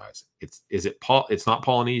apologize. It's not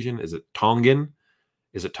Polynesian. Is it Tongan?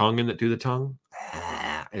 Is it Tongan that do the tongue?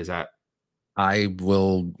 Is that? I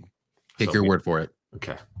will take your word for it.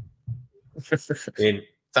 Okay.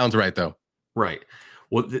 Sounds right though. Right.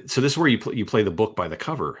 Well, so this is where you play the book by the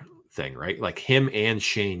cover thing, right? Like him and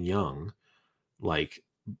Shane Young, like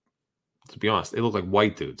to be honest, they look like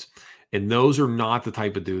white dudes, and those are not the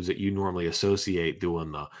type of dudes that you normally associate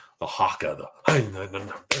doing the haka,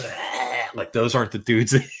 like those aren't the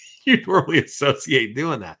dudes that you normally associate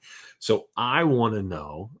doing that. So I want to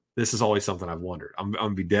know. This is always something I've wondered. I'm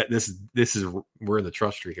gonna be dead. This is we're in the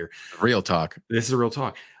trust tree here. Real talk. This is a real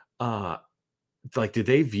talk. Like, did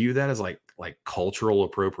they view that as like cultural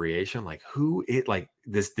appropriation? Like,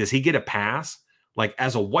 does he get a pass? Like,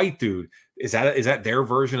 as a white dude, is that their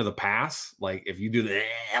version of the pass? Like, if you do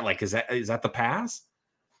that, like, is that the pass?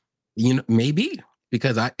 You know, maybe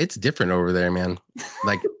because it's different over there, man.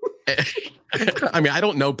 Like, I mean, I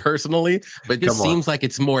don't know personally, but it just seems like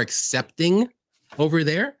it's more accepting over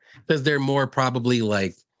there because they're more probably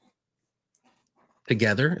like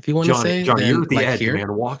together, if you want to say. Johnny, you're at the edge,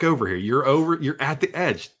 man. Walk over here. You're at the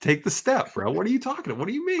edge. Take the step, bro. What are you talking about? What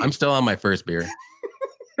do you mean? I'm still on my first beer.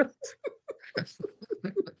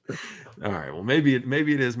 All right. Well, maybe it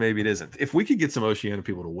is, maybe it isn't. If we could get some Oceania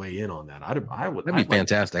people to weigh in on that, that'd be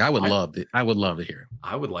fantastic. I would love it. I would love to hear.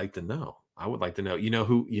 I would like to know. You know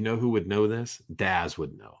who would know this? Daz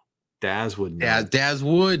would know. Daz would know. Daz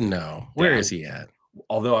would know. Where is he at?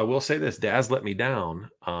 Although I will say this, Daz let me down.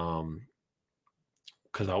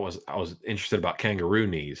 Because I was interested about kangaroo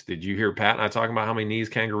knees. Did you hear Pat and I talking about how many knees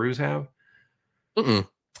kangaroos have?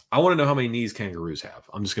 I want to know how many knees kangaroos have.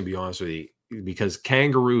 I'm just going to be honest with you, because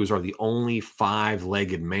kangaroos are the only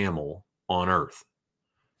 5-legged mammal on Earth.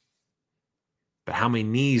 But how many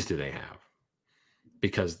knees do they have?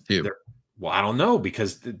 Because I don't know,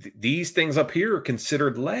 because these things up here are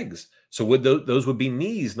considered legs. So those would be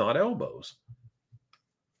knees, not elbows.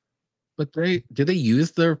 But do they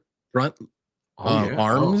use their front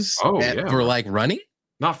arms for like running?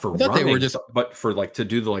 Not for running, they were but for like to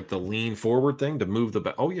do the lean forward thing to move the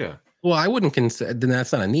back. Oh yeah. Well, I wouldn't consider. Then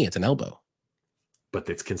that's not a knee; it's an elbow. But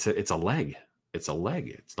it's a leg. It's a leg.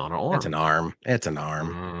 It's not an arm. It's an arm. It's an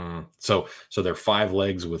arm. So they're 5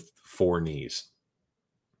 legs with 4 knees.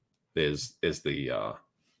 Is the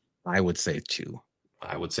I would say 2.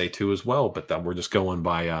 I would say 2 as well, but we're just going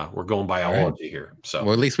by biology here. So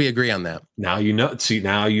well, at least we agree on that. Now you know. See,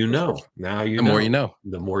 now you know. Now you know. The more you know.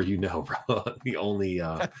 The more you know, bro. The only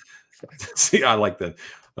see, I like the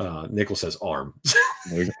Nickel says arm.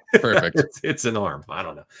 Perfect. It's an arm. I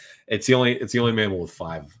don't know. It's the only mammal with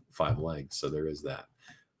 5 legs, so there is that.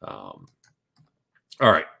 All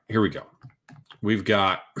right, here we go. We've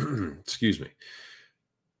got excuse me.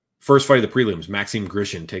 First fight of the prelims, Maxime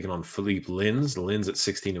Grishin taking on Philippe Lins. Lins at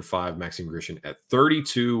 16-5, Maxime Grishin at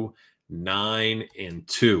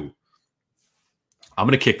 32-9-2. I'm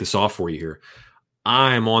going to kick this off for you here.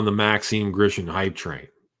 I'm on the Maxime Grishin hype train.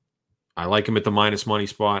 I like him at the minus money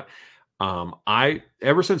spot. I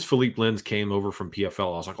ever since Philippe Lins came over from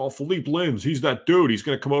PFL, I was like, oh, Philippe Lins, he's that dude. He's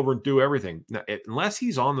going to come over and do everything. Now, unless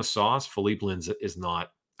he's on the sauce, Philippe Lins is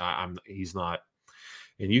not. He's not.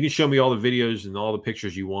 And you can show me all the videos and all the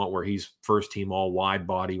pictures you want where he's first team all wide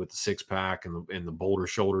body with the six pack and the boulder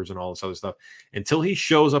shoulders and all this other stuff. Until he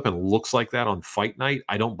shows up and looks like that on fight night,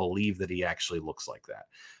 I don't believe that he actually looks like that,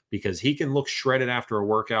 because he can look shredded after a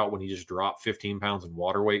workout when he just dropped 15 pounds in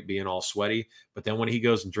water weight being all sweaty. But then when he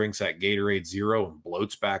goes and drinks that Gatorade Zero and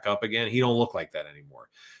bloats back up again, he don't look like that anymore.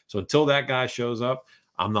 So until that guy shows up,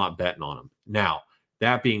 I'm not betting on him. Now,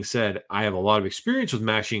 that being said, I have a lot of experience with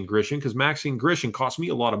Maxime Grishin because Maxime Grishin cost me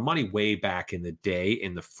a lot of money way back in the day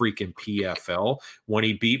in the freaking PFL when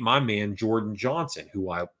he beat my man Jordan Johnson,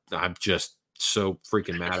 who I'm just so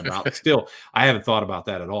freaking mad about. Still, I haven't thought about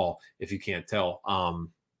that at all, if you can't tell.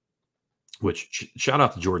 Which shout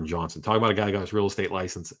out to Jordan Johnson. Talk about a guy who got his real estate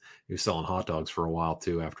license. He was selling hot dogs for a while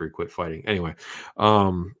too after he quit fighting. Anyway,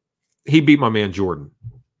 he beat my man Jordan.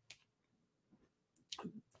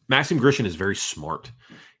 Maxime Grishin is very smart.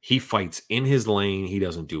 He fights in his lane. He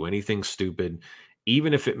doesn't do anything stupid.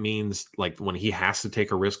 Even if it means like when he has to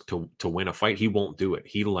take a risk to win a fight, he won't do it.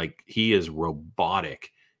 He is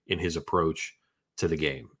robotic in his approach to the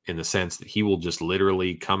game, in the sense that he will just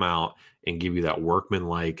literally come out and give you that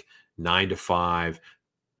workman-like 9-to-5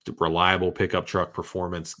 reliable pickup truck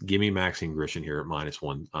performance. Give me Maxime Grishin here at minus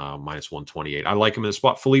 128. I like him in the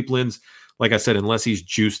spot. Philippe Lins, like I said, unless he's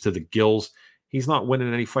juiced to the gills, he's not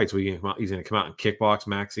winning any fights. He's going to come out and kickbox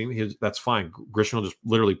Maxime. That's fine. Grishin will just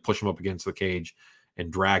literally push him up against the cage and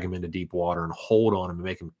drag him into deep water and hold on him and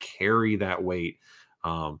make him carry that weight.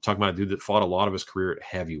 Talking about a dude that fought a lot of his career at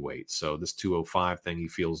heavyweight. So this 205 thing, he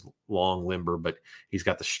feels long, limber, but he's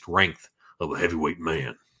got the strength of a heavyweight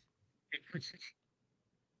man.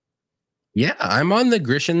 Yeah, I'm on the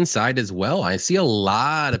Grishin side as well. I see a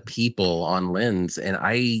lot of people on Lins, and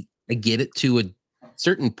I get it to a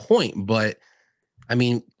certain point, but I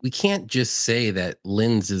mean, we can't just say that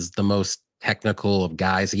Lins is the most technical of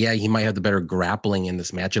guys. Yeah, he might have the better grappling in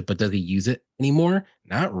this matchup, but does he use it anymore?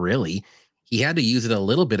 Not really. He had to use it a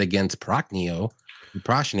little bit against Prachnio,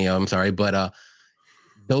 I'm sorry, but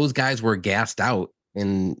those guys were gassed out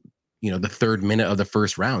in the third minute of the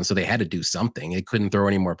first round, so they had to do something. They couldn't throw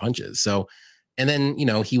any more punches. So, and then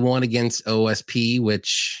he won against OSP,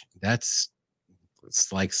 which it's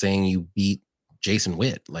like saying you beat Jason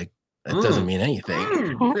Witt. Like, that doesn't mean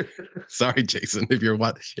anything. Sorry, Jason, if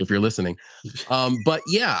you're listening. But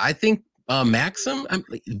yeah, I think Maxim,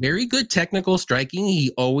 very good technical striking.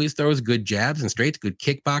 He always throws good jabs and straights, good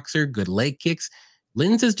kickboxer, good leg kicks.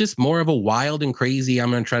 Lins is just more of a wild and crazy,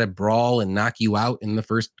 I'm going to try to brawl and knock you out in the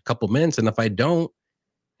first couple minutes. And if I don't,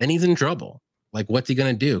 then he's in trouble. Like, what's he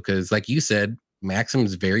going to do? Because like you said, Maxim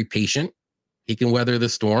is very patient. He can weather the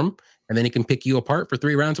storm, and then he can pick you apart for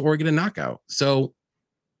 3 rounds or get a knockout. So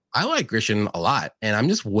I like Grishin a lot, and I'm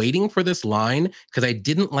just waiting for this line because I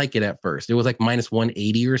didn't like it at first. It was like minus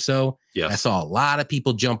 180 or so. Yes. I saw a lot of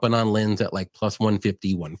people jumping on Lins at like plus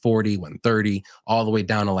 150, 140, 130, all the way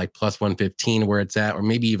down to like plus 115 where it's at, or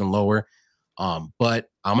maybe even lower. But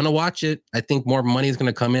I'm going to watch it. I think more money is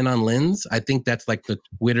going to come in on Lins. I think that's like the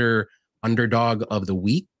Twitter underdog of the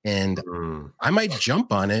week, and I might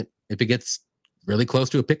jump on it if it gets really close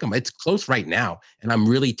to a pick 'em. It's close right now, and I'm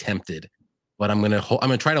really tempted. But I'm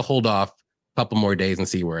gonna try to hold off a couple more days and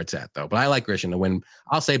see where it's at, though. But I like Grishin to win.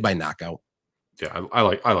 I'll say by knockout. Yeah, I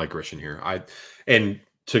like Grishin here. And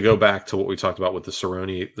to go back to what we talked about with the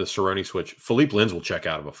Cerrone switch, Philippe Lins will check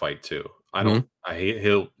out of a fight too.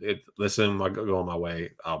 Listen, I go on my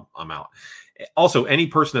way. I'm out. Also, any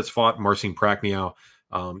person that's fought Marcin Prachnio,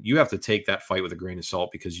 you have to take that fight with a grain of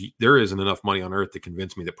salt, because there isn't enough money on earth to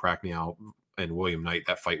convince me that Prachnio and William Knight,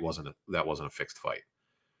 that fight wasn't a fixed fight.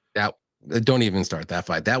 Don't even start that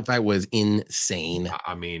fight. That fight was insane.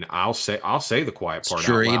 I mean, I'll say the quiet part.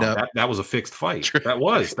 Straight up. That was a fixed fight. That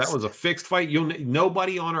was a fixed fight.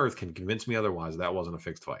 Nobody on earth can convince me otherwise. That wasn't a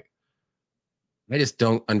fixed fight. I just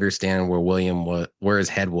don't understand where his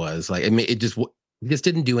head was. Like, I mean, he just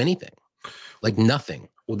didn't do anything. Like, nothing.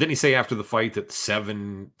 Well, didn't he say after the fight that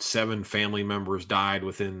seven family members died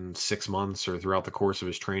within 6 months or throughout the course of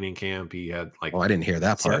his training camp? He had like, I didn't hear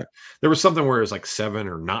that part. There was something where it was like 7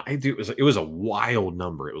 or 9. It was a wild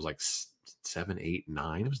number. It was like 7, 8,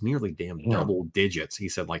 9. It was nearly double digits. He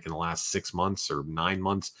said like in the last 6 months or 9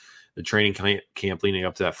 months, the training camp leading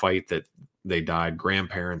up to that fight, that they died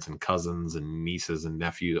grandparents and cousins and nieces and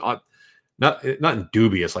nephews. Not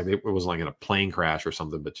dubious, like it was like in a plane crash or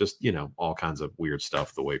something, but just, all kinds of weird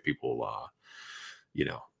stuff. The way people,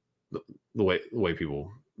 the way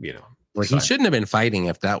people, Well, he shouldn't have been fighting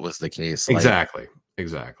if that was the case. Exactly.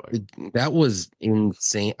 Exactly. That was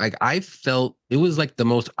insane. Like I felt it was like the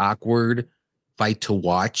most awkward fight to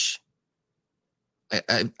watch.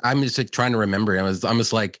 I'm just like trying to remember. I'm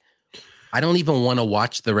just like, I don't even want to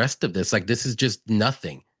watch the rest of this. Like this is just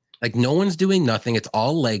nothing. Like no one's doing nothing. It's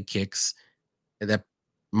all leg kicks that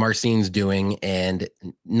Marcin's doing, and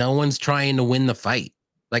no one's trying to win the fight.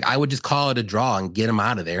 Like I would just call it a draw and get him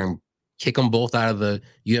out of there and kick them both out of the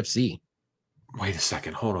UFC. Wait a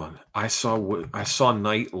second, hold on. I saw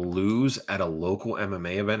Knight lose at a local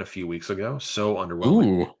MMA event a few weeks ago. So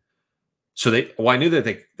underwhelming. Ooh, So I knew that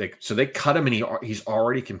they cut him and he's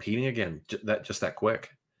already competing again. Just that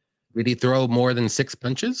quick. did he throw more than 6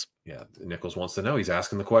 punches? Yeah, Nichols wants to know. He's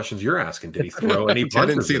asking the questions you're asking. Did he throw any punches? I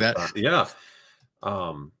didn't see that. Yeah.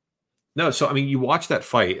 No, so I mean, you watch that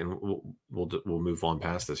fight, and we'll move on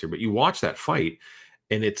past this here. But you watch that fight,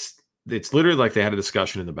 and it's literally like they had a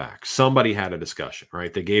discussion in the back. Somebody had a discussion,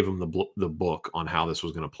 right? They gave him the book on how this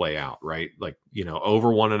was going to play out, right? Like over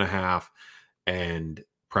 1.5, and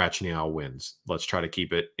Prachnio wins. Let's try to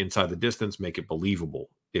keep it inside the distance, make it believable,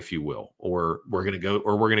 if you will, or we're going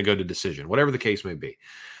to go to decision, whatever the case may be.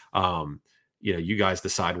 You guys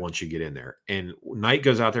decide once you get in there. And Knight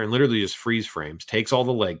goes out there and literally just freeze frames, takes all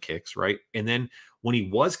the leg kicks, right? And then when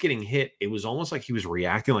he was getting hit, it was almost like he was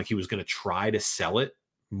reacting like he was going to try to sell it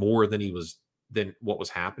more than what was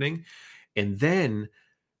happening. And then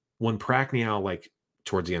when Prachnio, like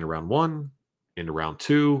towards the end of round 1 into round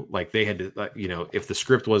 2, like they had to, if the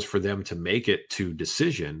script was for them to make it to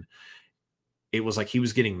decision, it was like he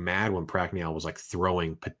was getting mad when Prachnio was like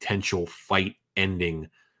throwing potential fight ending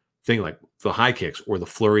thing, like the high kicks or the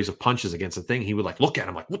flurries of punches against the thing. He would like look at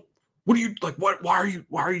him like, what are you like? Why are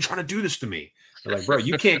you trying to do this to me? They're like, bro,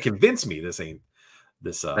 you can't convince me this ain't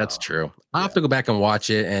this. That's true. I'll have to go back and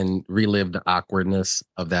watch it and relive the awkwardness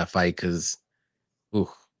of that fight. Cause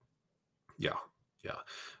yeah.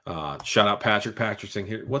 Shout out Patrick Patrickson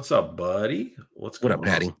here. What's up, buddy? What up,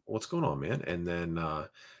 Patty? What's going on, man? And then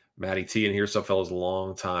Matty T in here. So, fellas,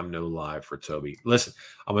 long time no live for Toby. Listen,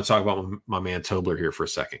 I'm going to talk about my man Tobler here for a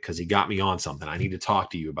second because he got me on something. I need to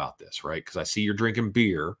talk to you about this, right? Because I see you're drinking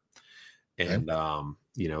beer, and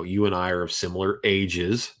you and I are of similar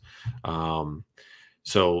ages.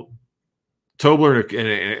 So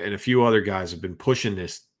Tobler and a few other guys have been pushing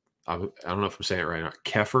this. I don't know if I'm saying it right now.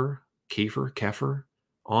 Kefir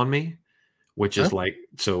on me, which is like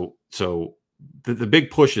so. The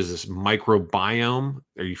big push is this microbiome.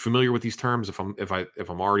 Are you familiar with these terms? If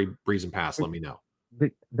I'm already breezing past, let me know.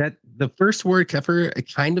 The first word kefir,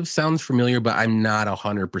 it kind of sounds familiar, but I'm not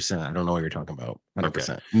 100%. I don't know what you're talking about. 100%.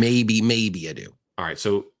 Okay. Maybe I do. All right.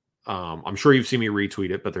 So I'm sure you've seen me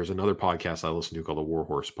retweet it, but there's another podcast I listen to called the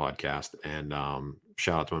Warhorse Podcast, and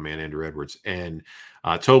shout out to my man Andrew Edwards and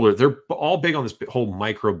Tobler. They're all big on this whole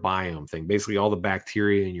microbiome thing. Basically, all the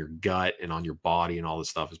bacteria in your gut and on your body and all this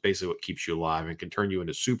stuff is basically what keeps you alive and can turn you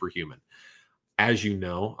into superhuman. As you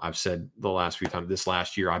know, I've said the last few times, this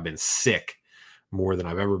last year, I've been sick more than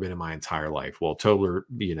I've ever been in my entire life. Well, Tobler,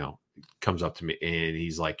 comes up to me and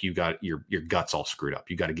he's like, "You got your gut's all screwed up.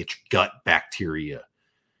 You got to get your gut bacteria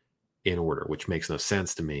in order," which makes no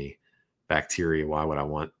sense to me. Bacteria, why would I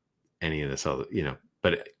want any of this other,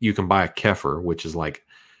 but you can buy a kefir, which is like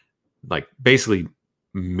basically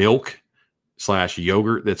milk /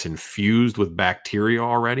 yogurt that's infused with bacteria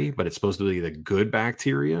already, but it's supposed to be the good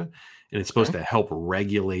bacteria, and it's supposed to help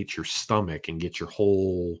regulate your stomach and get your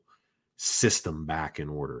whole system back in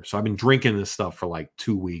order. So I've been drinking this stuff for like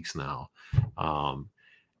 2 weeks now.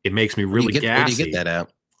 It makes me really gassy. Where do you get that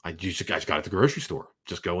at? I just got it at the grocery store.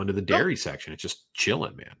 Just go into the dairy section. It's just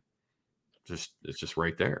chilling, man. It's just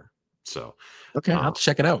right there. So okay, I'll have to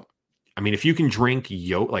check it out. I mean, if you can drink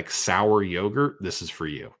like sour yogurt, this is for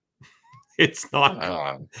you. It's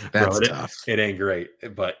not that's tough. It ain't great,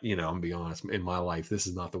 but I'm gonna be honest. In my life, this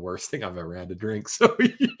is not the worst thing I've ever had to drink. So,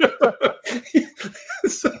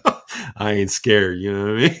 so I ain't scared. You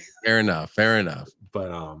know what I mean? Fair enough.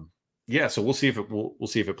 But yeah. So we'll see if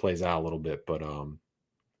it plays out a little bit. But I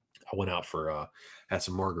went out for had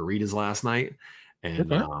some margaritas last night,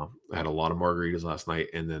 and I had a lot of margaritas last night,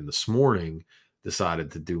 and then this morning decided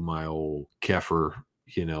to do my old kefir,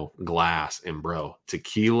 glass, and bro,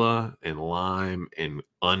 tequila and lime and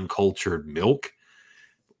uncultured milk.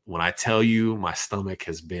 When I tell you my stomach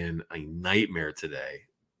has been a nightmare today,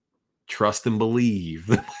 trust and believe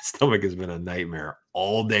that my stomach has been a nightmare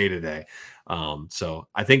all day today. So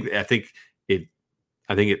I think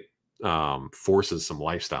it forces some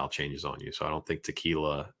lifestyle changes on you. So I don't think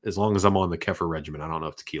tequila, as long as I'm on the kefir regimen, I don't know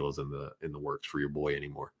if tequila's in the works for your boy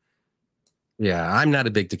anymore. Yeah, I'm not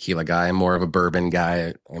a big tequila guy. I'm more of a bourbon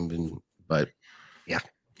guy. But yeah.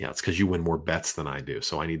 Yeah, it's because you win more bets than I do.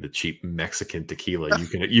 So I need the cheap Mexican tequila. You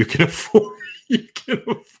can afford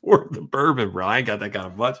the bourbon, bro. I ain't got that kind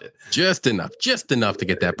of budget. Just enough to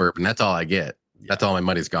get that bourbon. That's all I get. Yeah. That's all my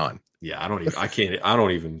money's gone. Yeah, I can't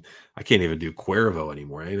even do Cuervo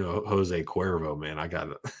anymore. I know Jose Cuervo, man. I got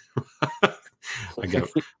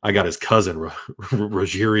his cousin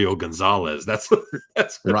Rogerio Gonzalez. That's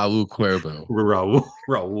Raul Cuervo.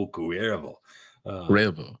 Raul Cuervo.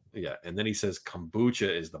 Cuervo. Yeah, and then he says kombucha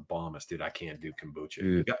is the bombest, dude. I can't do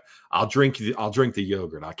kombucha. I'll drink the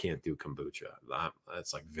yogurt. I can't do kombucha.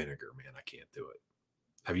 That's like vinegar, man. I can't do it.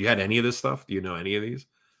 Have you had any of this stuff? Do you know any of these?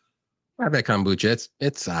 I've had kombucha.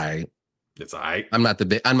 It's all right. It's all right. I'm not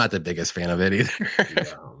the biggest fan of it either.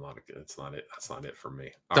 Yeah, it's not it. That's not it for me.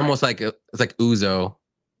 It's almost like it's like ouzo.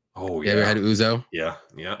 Oh, you yeah. ever had ouzo? Yeah.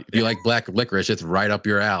 If you like black licorice, it's right up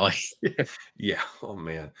your alley. Yeah. Oh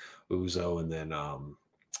man, ouzo, and then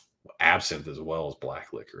absinthe as well as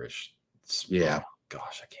black licorice. Oh,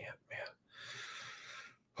 gosh, I can't, man.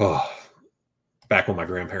 Oh, back when my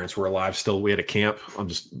grandparents were alive, still, we had a camp. I'm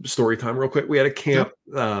just story time real quick. We had a camp.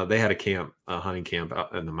 They had a camp, a hunting camp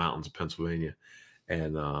out in the mountains of Pennsylvania,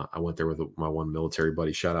 and I went there with my one military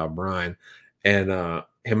buddy. Shout out Brian, and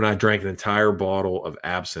him and I drank an entire bottle of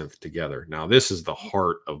absinthe together. Now, this is the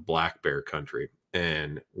heart of black bear country,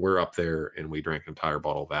 and we're up there, and we drank an entire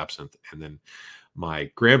bottle of absinthe. And then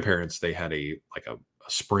my grandparents, they had a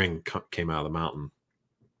spring came out of the mountain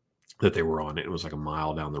that they were on. It was like a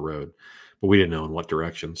mile down the road, but we didn't know in what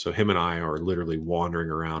direction. So him and I are literally wandering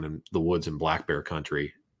around in the woods in black bear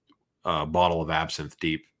country, a bottle of absinthe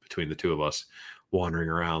deep between the two of us, wandering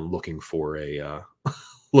around looking for a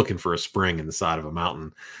spring in the side of a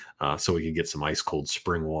mountain, so we could get some ice cold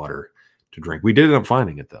spring water to drink. We did end up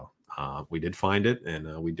finding it though. We did find it,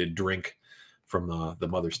 and we did drink from the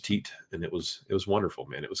mother's teat, and it was wonderful,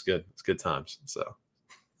 man. It was good. It's good times. So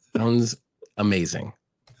sounds amazing.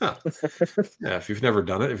 Huh. Yeah, if you've never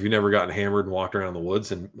done it, if you've never gotten hammered and walked around the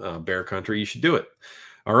woods in bear country, you should do it.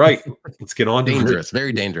 All right, let's get on. Dangerous,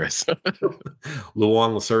 very dangerous.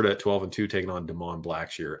 Luan Lacerda at 12-2, taking on Damon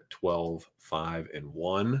Blackshear at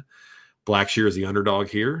 12-5-1. Blackshear is the underdog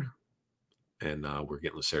here, and we're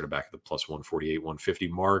getting Lacerda back at the plus 148, 150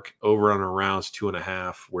 mark. Over on rounds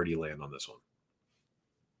 2.5. Where do you land on this one?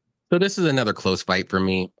 So this is another close fight for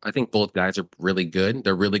me. I think both guys are really good.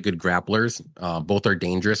 They're really good grapplers. Both are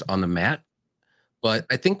dangerous on the mat. But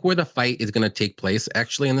I think where the fight is going to take place,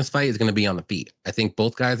 actually, in this fight, is going to be on the feet. I think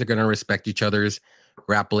both guys are going to respect each other's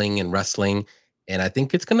grappling and wrestling. And I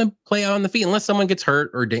think it's going to play out on the feet. Unless someone gets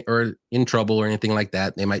hurt or in trouble or anything like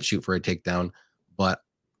that, they might shoot for a takedown. But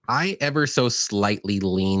I ever so slightly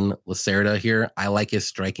lean Lacerda here. I like his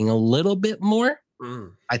striking a little bit more.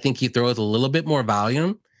 I think he throws a little bit more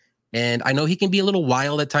volume. And I know he can be a little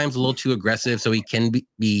wild at times, a little too aggressive, so he can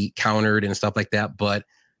be countered and stuff like that. But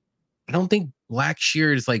I don't think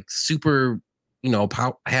Blackshear is like super,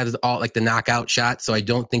 has all like the knockout shot. So I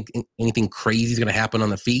don't think anything crazy is going to happen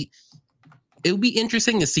on the feet. It would be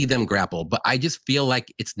interesting to see them grapple, but I just feel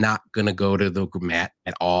like it's not going to go to the mat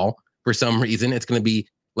at all for some reason. It's going to be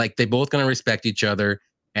like they both going to respect each other.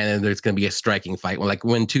 And then there's going to be a striking fight. Like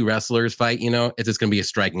when two wrestlers fight, it's just going to be a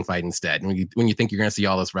striking fight instead. When you think you're going to see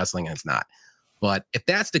all this wrestling, and it's not. But if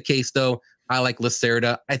that's the case, though, I like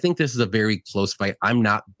Lacerda. I think this is a very close fight. I'm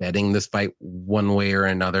not betting this fight one way or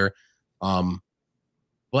another.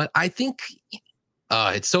 But I think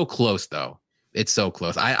it's so close, though. It's so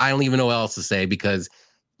close. I don't even know what else to say because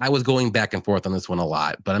I was going back and forth on this one a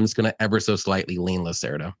lot. But I'm just going to ever so slightly lean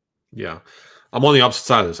Lacerda. Yeah. I'm on the opposite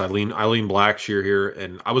side of this. I lean Blackshear here,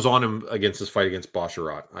 and I was on him against this fight against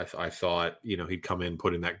Basharat. I thought he'd come in,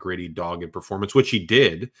 put in that gritty, dogged performance, which he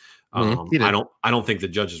did. He did. I don't think the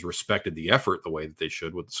judges respected the effort the way that they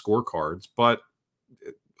should with the scorecards, but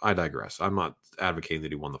I digress. I'm not advocating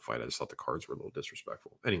that he won the fight. I just thought the cards were a little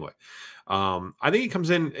disrespectful. Anyway, I think he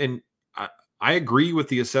comes in, and I agree with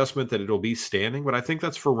the assessment that it'll be standing, but I think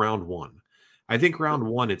that's for round one. I think round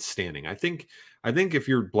one it's standing. I think if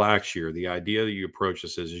you're Blackshear, the idea that you approach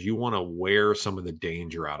this is you want to wear some of the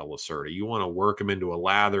danger out of Lacerda. You want to work him into a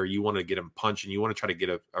lather. You want to get him punching. You want to try to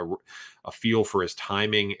get a feel for his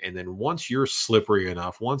timing. And then once you're slippery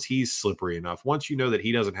enough, once he's slippery enough, once you know that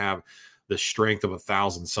he doesn't have the strength of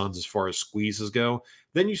 1,000 suns as far as squeezes go,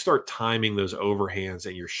 then you start timing those overhands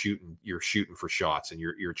and you're shooting for shots, and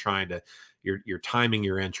you're timing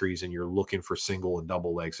your entries, and you're looking for single and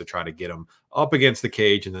double legs to try to get them up against the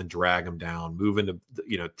cage and then drag them down, move into,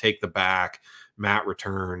 take the back, mat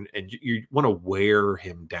return, and you want to wear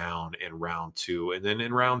him down in round two. And then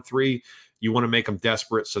in round three, you want to make him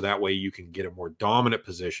desperate so that way you can get a more dominant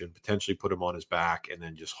position, potentially put him on his back, and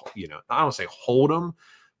then just, I don't say hold him,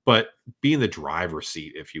 but be in the driver's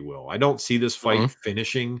seat, if you will. I don't see this fight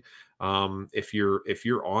finishing. If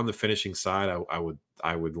you're on the finishing side,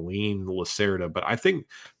 I would lean Lacerda, but I think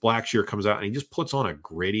Blackshear comes out and he just puts on a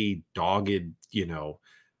gritty, dogged,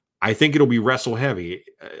 I think it'll be wrestle heavy.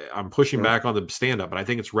 I'm pushing back on the stand up, but I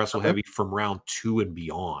think it's wrestle heavy from round 2 and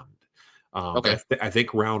beyond. But I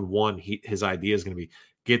think round 1, his idea is going to be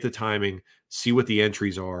get the timing, see what the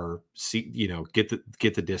entries are, see, get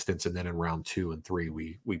the distance, and then in round 2 and 3,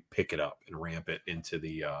 we pick it up and ramp it into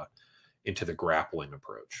the grappling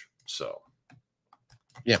approach. So,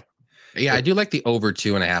 yeah, I do like the over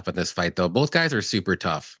 2.5 in this fight, though. Both guys are super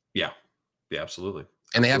tough. Yeah, absolutely.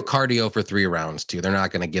 And they have cardio for 3 rounds too. They're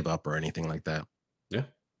not going to give up or anything like that. Yeah.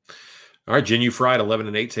 All right, Jinh Yu Frey at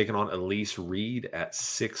 11-8, taking on Elise Reed at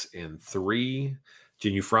 6-3.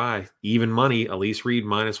 Jinh Yu Frey, even money. Elise Reed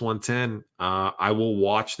 -110. I will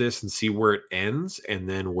watch this and see where it ends, and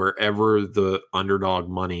then wherever the underdog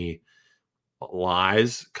money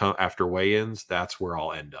lies after weigh-ins, that's where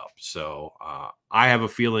I'll end up. So I have a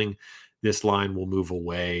feeling this line will move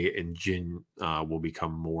away and Jin will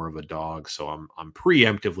become more of a dog. So I'm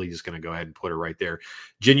preemptively just going to go ahead and put her right there.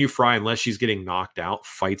 Jinh Yu Frey, unless she's getting knocked out,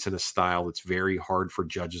 fights in a style that's very hard for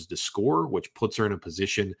judges to score, which puts her in a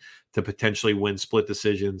position to potentially win split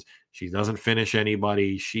decisions. She doesn't finish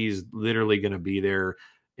anybody. She's literally going to be there.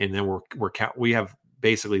 And then we have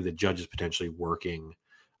basically the judges potentially working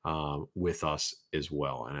with us as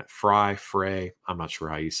well. And at Frey, I'm not sure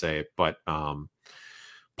how you say it, but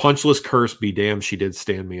Punchless Curse be damned, she did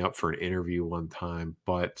stand me up for an interview one time,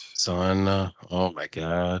 but son, oh my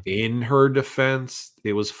God. In her defense,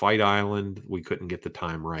 it was Fight Island. We couldn't get the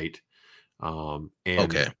time right. And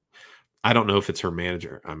I don't know if it's her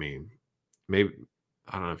manager. I mean, maybe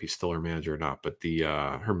I don't know if he's still her manager or not, but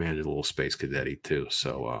her manager, a little space cadetty too.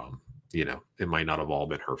 So it might not have all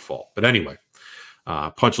been her fault. But anyway,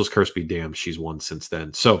 Punchless Curse be damned, she's won since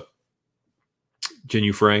then. So Jinh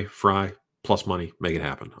Yu Frey, plus money, make it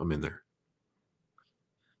happen. I'm in there.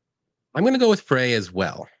 I'm going to go with Frey as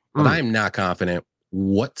well, but I'm not confident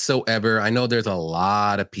whatsoever. I know there's a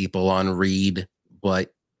lot of people on Reed,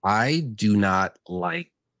 but I do not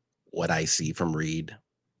like what I see from Reed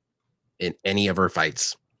in any of her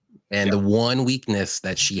fights. And the one weakness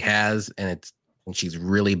that she has, and she's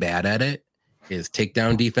really bad at it, is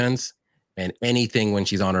takedown defense. And anything when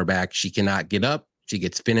she's on her back, she cannot get up. She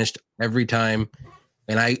gets finished every time.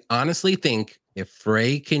 And I honestly think if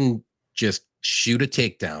Frey can just shoot a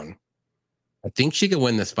takedown, I think she could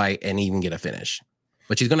win this fight and even get a finish.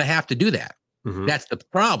 But she's going to have to do that. That's the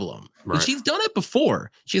problem. Right. And she's done it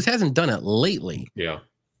before. She just hasn't done it lately. Yeah.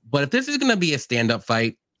 But if this is going to be a stand-up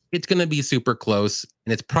fight, it's going to be super close.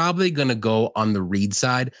 And it's probably going to go on the Reed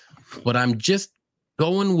side. But I'm just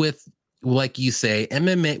going with, like you say,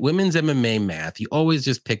 MMA, women's MMA math. You always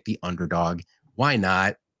just pick the underdog. Why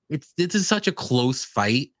not? This is such a close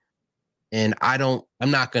fight, and I'm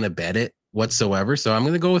not going to bet it whatsoever. So I'm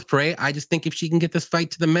going to go with Frey. I just think if she can get this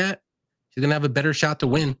fight to the mat, she's going to have a better shot to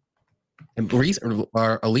win. And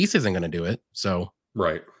Elise isn't going to do it. So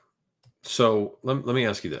right. So let me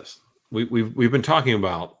ask you this: we've been talking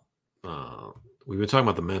about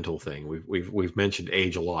the mental thing. We've mentioned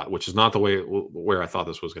age a lot, which is not the way where I thought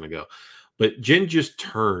this was going to go. But Jin just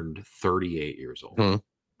turned 38 years old.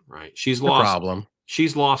 Right? She's lost. Problem.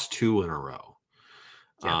 She's lost 2 in a row.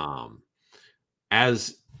 Yeah.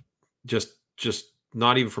 As just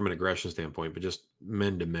not even from an aggression standpoint, but just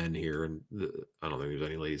men to men here. And I don't think there's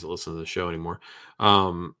any ladies that listen to the show anymore.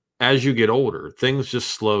 As you get older, things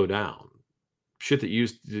just slow down. Shit that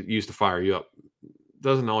used to fire you up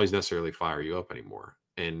doesn't always necessarily fire you up anymore.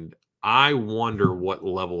 And I wonder what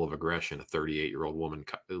level of aggression a 38-year-old woman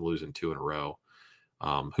losing 2 in a row,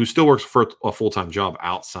 who still works for a full-time job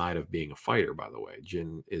outside of being a fighter, by the way.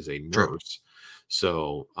 Jin is a nurse. True.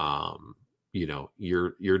 So,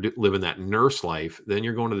 you're living that nurse life. Then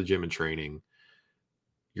you're going to the gym and training.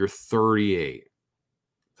 You're 38.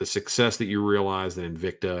 The success that you realized in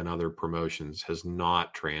Invicta and other promotions has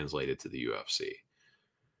not translated to the UFC.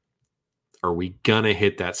 Are we going to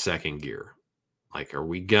hit that second gear? Like, are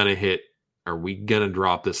we going to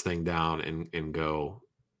drop this thing down and go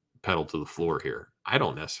pedal to the floor here? I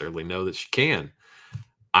don't necessarily know that she can.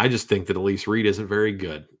 I just think that Elise Reed isn't very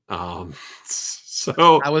good.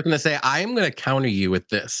 So I was going to say, I am going to counter you with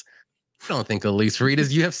this. I don't think Elise Reed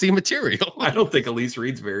is UFC material. I don't think Elise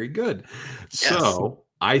Reed's very good. Yes. So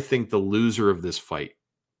I think the loser of this fight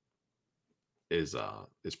is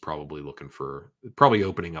probably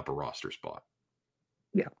opening up a roster spot.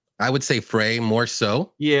 Yeah. I would say Frey more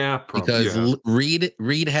so. Yeah, probably, because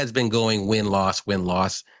Reed has been going win-loss.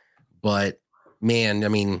 But man, I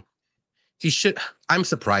mean, She should. I'm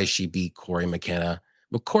surprised she beat Corey McKenna.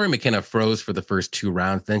 But Corey McKenna froze for the first 2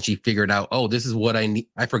 rounds. Then she figured out, oh, this is what I need.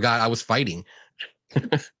 I forgot I was fighting.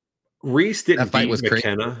 Reese That didn't fight beat was crazy.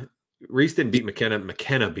 McKenna. Reese didn't beat McKenna.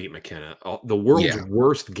 McKenna beat McKenna. The world's Yeah.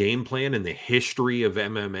 worst game plan in the history of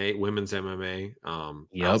MMA, women's MMA,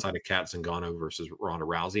 Yep. outside of Kat Zingano versus Ronda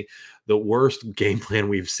Rousey. The worst game plan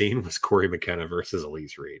we've seen was Corey McKenna versus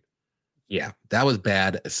Elise Reed. Yeah, that was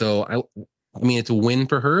bad. So I mean, it's a win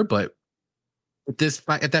for her, but this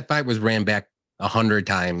fight, if that fight was ran back 100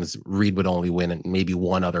 times, Reed would only win it maybe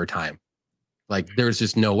one other time. Like, there's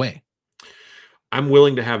just no way. I'm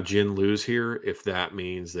willing to have Jin lose here if that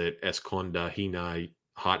means that Esconda Hina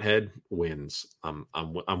Hothead wins. I'm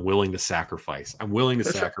willing to sacrifice. I'm willing to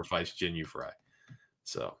sacrifice Jin Yu-Fry.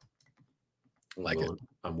 So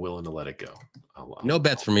I'm willing to let it go. No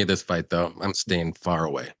bets for me this fight, though. I'm staying far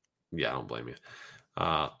away. Yeah, I don't blame you.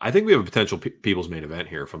 I think we have a potential people's main event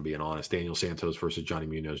here, if I'm being honest. Daniel Santos versus Johnny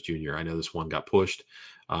Munoz Jr. I know this one got pushed,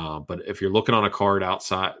 but if you're looking on a card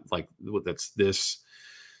outside, like that's this,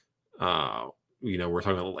 we're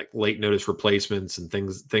talking about like late notice replacements and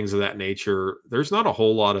things of that nature. There's not a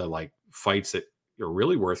whole lot of like fights that are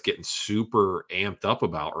really worth getting super amped up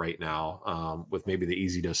about right now, with maybe the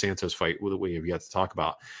Easy Dos Santos fight that we have yet to talk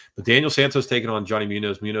about. But Daniel Santos taking on Johnny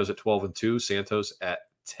Munoz. Munoz at 12-2, Santos at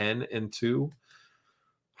 10-2.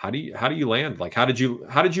 How do you land? Like, how did you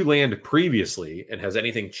land previously, and has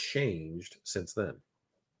anything changed since then?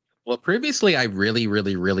 Well, previously I really,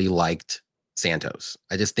 really, really liked Santos.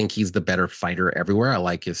 I just think he's the better fighter everywhere. I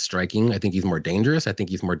like his striking. I think he's more dangerous. I think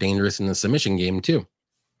he's more dangerous in the submission game too.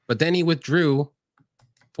 But then he withdrew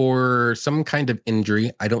for some kind of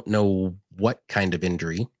injury. I don't know what kind of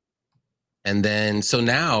injury. And then, so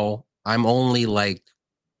now I'm only like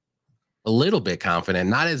a little bit confident,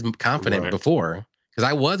 not as confident before, because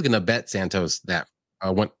I was going to bet Santos that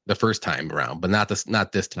went the first time around, but not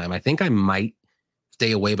this time. I think I might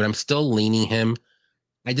stay away, but I'm still leaning him.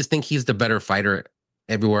 I just think he's the better fighter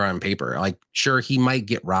everywhere on paper. Like, sure, he might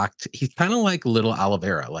get rocked. He's kind of like little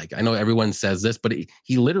Oliveira. Like, I know everyone says this, but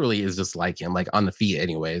he literally is just like him, like on the feet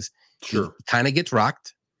anyways. Sure. He kind of gets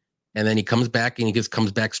rocked, and then he comes back and he just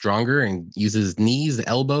comes back stronger and uses knees,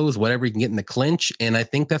 elbows, whatever he can get in the clinch. And I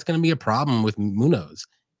think that's going to be a problem with Munoz.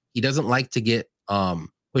 He doesn't like to get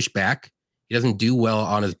pushed back. He doesn't do well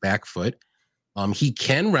on his back foot. He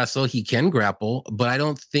can wrestle, he can grapple, but I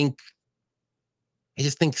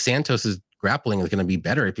just think Santos's grappling is going to be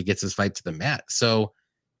better if he gets his fight to the mat. So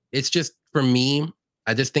it's just, for me,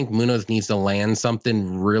 I just think Munoz needs to land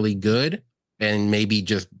something really good and maybe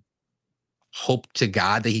just hope to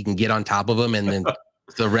God that he can get on top of him and then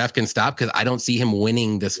the ref can stop, because I don't see him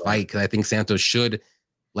winning this fight, because I think Santos should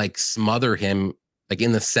like smother him like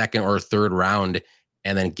in the second or third round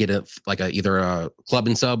and then get either a club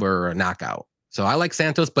and sub or a knockout. So I like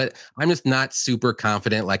Santos, but I'm just not super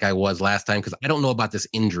confident like I was last time, because I don't know about this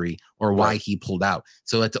injury or why he pulled out.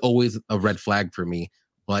 So that's always a red flag for me.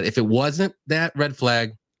 But if it wasn't that red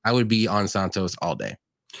flag, I would be on Santos all day.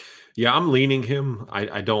 Yeah, I'm leaning him.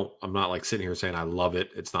 I'm not like sitting here saying I love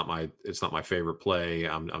it. It's not my favorite play.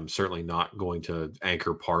 I'm certainly not going to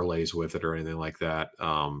anchor parlays with it or anything like that.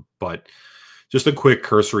 But just a quick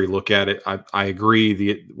cursory look at it. I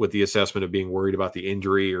agree with the assessment of being worried about the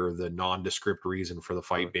injury or the nondescript reason for the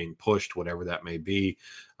fight being pushed, whatever that may be.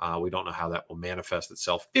 We don't know how that will manifest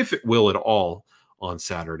itself, if it will at all, on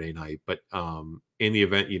Saturday night. But in the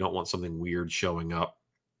event you don't want something weird showing up,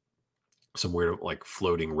 some weird like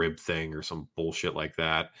floating rib thing or some bullshit like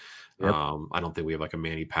that. Yep. I don't think we have like a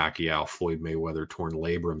Manny Pacquiao, Floyd Mayweather torn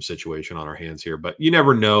labrum situation on our hands here, but you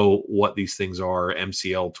never know what these things are.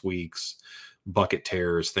 MCL tweaks, bucket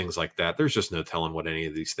tears, things like that. There's just no telling what any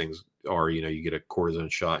of these things are. You get a cortisone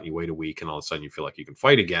shot and you wait a week and all of a sudden you feel like you can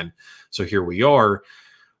fight again. So here we are.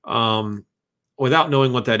 Without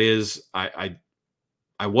knowing what that is, I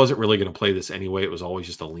wasn't really going to play this anyway. It was always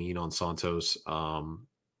just a lean on Santos.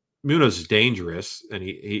 Munoz is dangerous and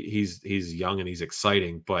he's young and he's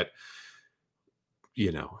exciting, but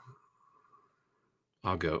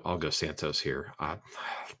I'll go Santos here.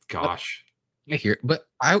 Gosh. I hear, but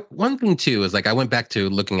one thing too is like I went back to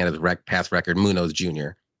looking at his past record, Munoz Jr.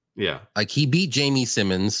 Yeah, like he beat Jamie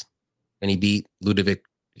Simmons and he beat Ludovic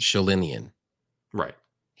Sholinian. Right.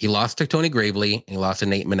 He lost to Tony Gravely and he lost to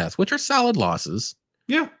Nate Maness, which are solid losses.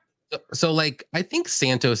 Yeah. So like I think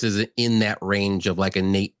Santos is in that range of like a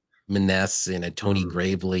Nate Maness and a Tony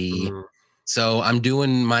Gravely. Mm-hmm. So I'm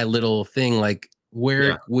doing my little thing like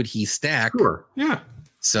where would he stack? Sure. Yeah.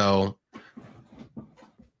 So.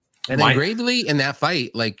 And then Gravely in that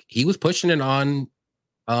fight, like he was pushing it on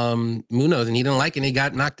Munoz and he didn't like it and he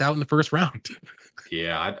got knocked out in the first round.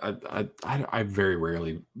 Yeah, I very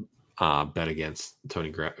rarely bet against Tony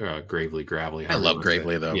Gravely. I However you love want to say it.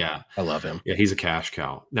 Gravely though. Yeah, I love him. yeah, he's a cash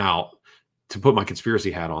cow. Now, to put my conspiracy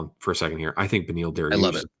hat on for a second here, I think Beneil I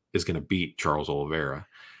love Dariush it. is going to beat Charles Oliveira,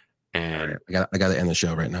 All and right, I got to end the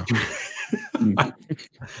show right now.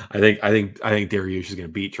 I think Dariush is going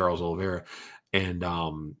to beat Charles Oliveira, and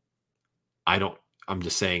I don't. I'm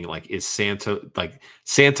just saying, like, is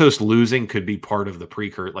Santos losing could be part of the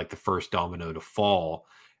precursor, like the first domino to fall,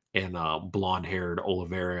 and blonde-haired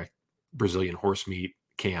Oliveira Brazilian horse meat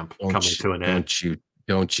camp coming to an end.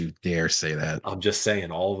 Don't you dare say that. I'm just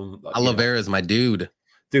saying, all of them. Oliveira is my dude.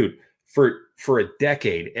 Dude, for a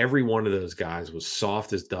decade, every one of those guys was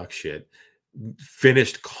soft as duck shit,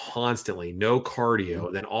 finished constantly, no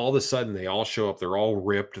cardio. Then all of a sudden, they all show up. They're all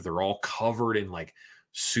ripped. They're all covered in like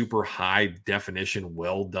super high definition,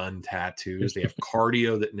 well done tattoos. They have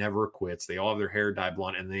cardio that never quits. They all have their hair dyed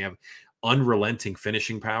blonde, and they have unrelenting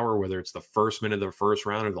finishing power. Whether it's the first minute of the first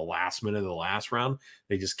round or the last minute of the last round,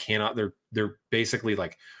 they just cannot. They're basically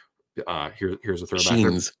like here's a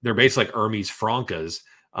throwback. They're basically like Hermes Francas,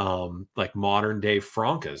 like modern day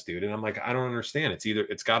Francas, dude. And I'm like, I don't understand.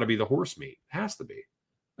 It's got to be the horse meat. It has to be.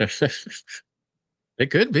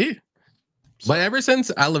 It could be. But ever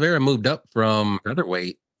since Oliveira moved up from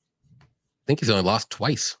featherweight, I think he's only lost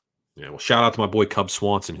twice. Yeah, well, shout out to my boy Cub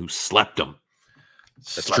Swanson who slept him.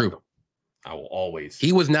 That's true. I will always.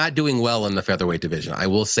 He was not doing well in the featherweight division. I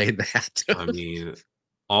will say that. I mean,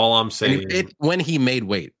 all I'm saying, when he made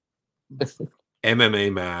weight,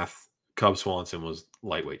 MMA math, Cub Swanson was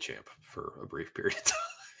lightweight champ for a brief period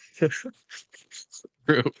of time.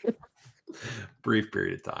 True. Brief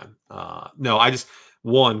period of time. No, I just.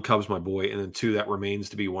 One, Cub's my boy, and then two, that remains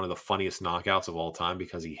to be one of the funniest knockouts of all time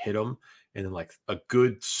because he hit him, and then like a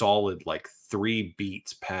good solid like 3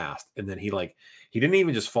 beats passed, and then he didn't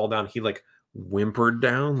even just fall down, he like whimpered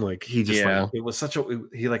down, like he just like it was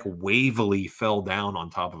he like wavily fell down on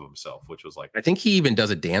top of himself, which was like I think he even does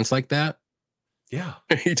a dance like that. Yeah,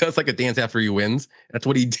 he does like a dance after he wins. That's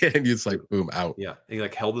what he did. And he's like, boom, out. Yeah, he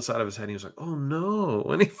like held this out of his head. And he was like, "Oh no!"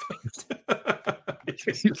 When he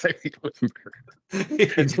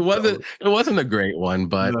it wasn't a great one,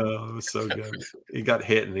 but no, it was so good. He got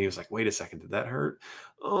hit, and he was like, "Wait a second, did that hurt?"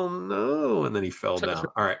 Oh no! And then he fell down.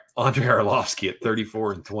 All right, Andre Arlovsky at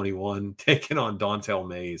 34-21, taking on Dontel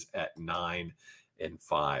Mays at 9-5.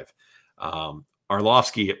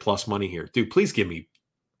 Arlovsky at plus money here, dude. Please give me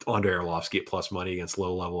Andre Arlovsky at plus money against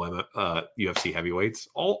low-level UFC heavyweights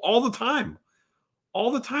all the time.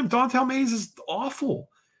 All the time. Dontel Mays is awful.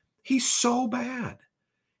 He's so bad.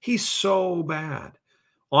 He's so bad.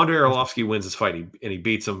 Andre Arlovsky wins this fight, and he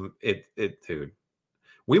beats him. Dude.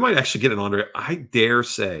 We might actually get an Andre. I dare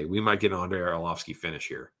say we might get an Andre Arlovsky finish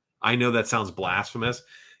here. I know that sounds blasphemous,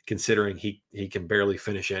 considering he can barely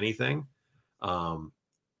finish anything. Can't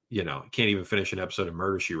even finish an episode of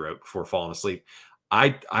Murder, She Wrote before falling asleep.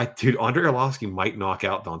 Dude, Andre Arlovsky might knock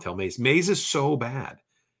out Dontel Mays. Mays is so bad.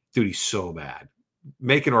 Dude, he's so bad.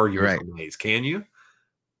 Make an argument for Mays. Can you?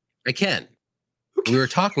 I can. We were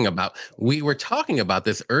talking about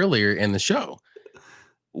this earlier in the show.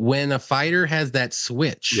 When a fighter has that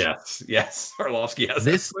switch. Yes. Arlovsky has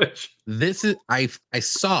that switch. This is I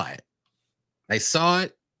saw it. I saw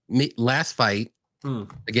it last fight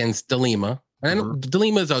against De Lima. And De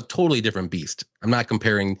Lima is a totally different beast. I'm not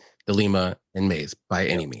comparing De Lima and Mays by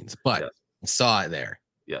any means, but I saw it there.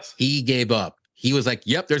 Yes. He gave up. He was like,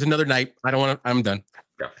 "Yep, there's another night. I don't want to. I'm done."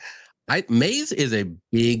 Yeah. Mays is a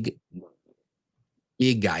big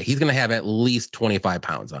guy. He's going to have at least 25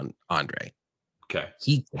 pounds on Andre. Okay.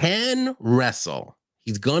 He can wrestle.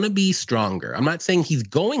 He's going to be stronger. I'm not saying he's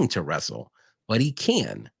going to wrestle, but he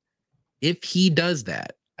can. If he does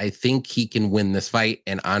that, I think he can win this fight,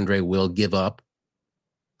 and Andre will give up,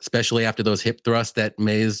 especially after those hip thrusts that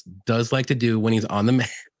Mays does like to do when he's on the mat.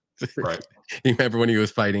 Right. You remember when he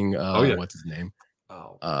was fighting, what's his name?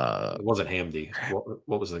 It wasn't Hamdi.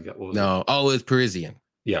 What was the guy? It was Parisian.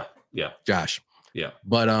 Yeah. Josh. Yeah.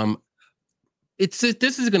 But this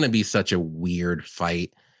is going to be such a weird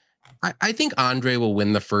fight. I think Andre will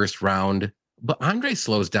win the first round, but Andre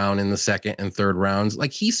slows down in the second and third rounds.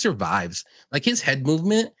 Like, he survives. Like, his head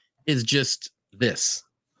movement is just this.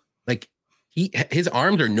 Like, his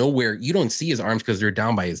arms are nowhere. You don't see his arms because they're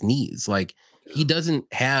down by his knees. Like, he doesn't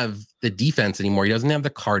have the defense anymore. He doesn't have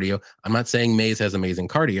the cardio. I'm not saying Mays has amazing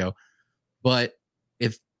cardio, but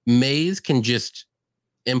if Mays can just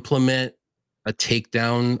implement a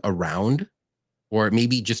takedown around, or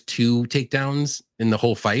maybe just 2 takedowns in the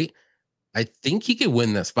whole fight, I think he could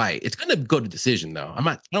win this fight. It's going to go to decision, though.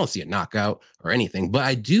 I don't see a knockout or anything, but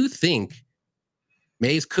I do think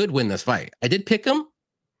Mays could win this fight. I did pick him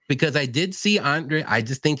because I did see Andre. I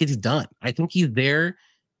just think he's done. I think he's there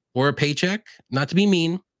for a paycheck. Not to be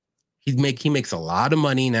mean, he makes a lot of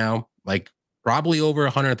money now, like probably over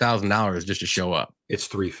 $100,000 just to show up. It's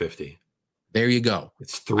 $350. There you go.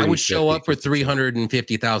 It's $350. I would show up for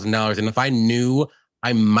 $350,000, and if I knew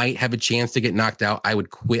I might have a chance to get knocked out, I would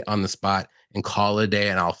quit on the spot and call it a day,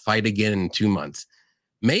 and I'll fight again in 2 months.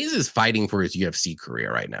 Mays is fighting for his UFC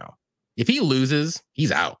career right now. If he loses,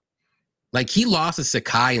 he's out. Like, he lost to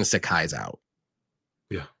Sakai, and Sakai's out.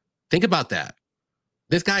 Yeah. Think about that.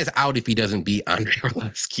 This guy's out if he doesn't beat Andre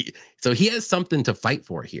Arlovski. So he has something to fight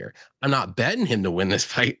for here. I'm not betting him to win this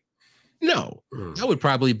fight. No. I would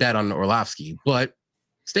probably bet on Arlovski, but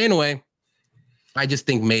staying away. I just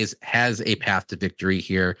think Mays has a path to victory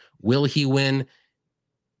here. Will he win?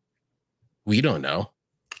 We don't know.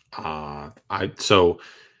 I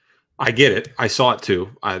get it. I saw it too.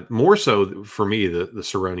 More so for me, the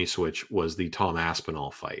Cerrone switch was the Tom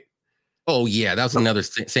Aspinall fight. Oh yeah, that was another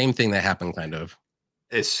same thing that happened kind of.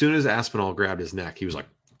 As soon as Aspinall grabbed his neck, he was like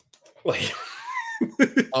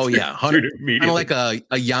oh yeah, kind of like a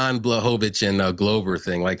Jan Blachowicz and Glover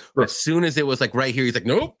thing. Like as soon as it was like right here, he's like,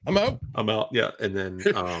 nope, I'm out. Yeah, and then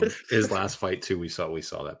his last fight too, we saw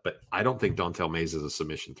that. But I don't think Don'Tale Mayes is a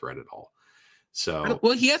submission threat at all. So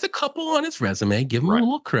well, he has a couple on his resume. Give him a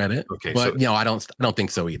little credit. Okay, but so, I don't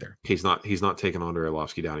think so either. He's not taking Andre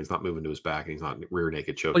Arlovski down. He's not moving to his back. And he's not rear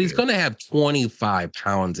naked choking. But he's going to have 25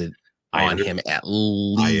 pounds on him at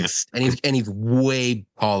least, and he's way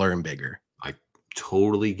taller and bigger. I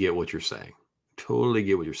totally get what you're saying.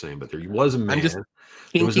 But there was a man. I'm just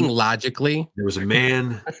thinking logically. There was a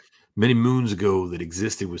man many moons ago that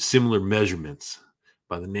existed with similar measurements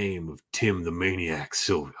by the name of Tim the Maniac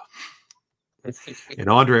Silva. And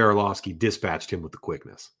Andre Arlovski dispatched him with the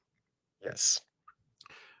quickness. Yes.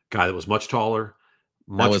 Guy that was much taller,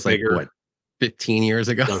 much bigger. Like, what, 15 years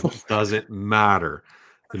ago? Doesn't matter.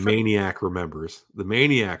 The Maniac remembers.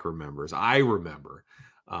 I remember.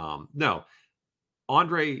 No.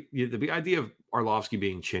 Andre, the idea of Arlovski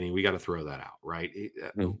being chinny, we got to throw that out, right?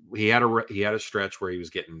 He had a stretch where he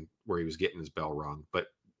was getting his bell rung, but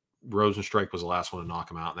Rosenstrike was the last one to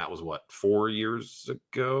knock him out, and that was what, 3 years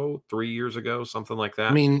ago, something like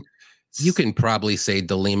that. I mean, you can probably say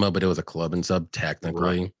DeLima, but it was a club and sub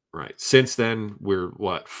technically. Right. Since then, we're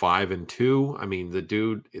 5-2. I mean, the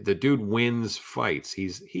dude wins fights.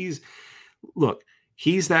 He's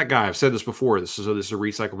that guy. I've said this before. This is a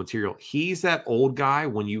recycled material. He's that old guy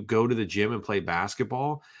when you go to the gym and play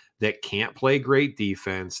basketball that can't play great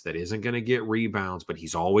defense, that isn't going to get rebounds, but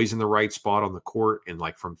he's always in the right spot on the court. And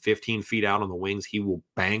like from 15 feet out on the wings, he will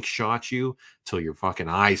bank shot you till your fucking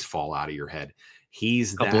eyes fall out of your head.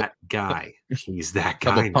 He's that guy. He's that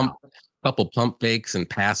guy. Couple pump fakes and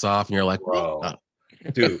pass off, and you're like, bro,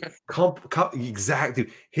 dude, exactly.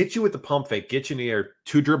 Hit you with the pump fake, get you in the air,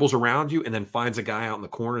 2 dribbles around you, and then finds a guy out in the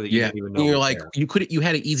corner that you didn't even know. And you're like, there. you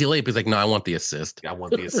had an easy layup. He's like, no, I want the assist. I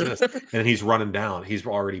want the assist. And then he's running down. He's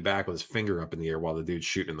already back with his finger up in the air while the dude's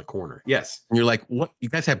shooting in the corner. Yes. And you're like, what? You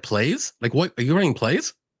guys have plays? Like, what? Are you running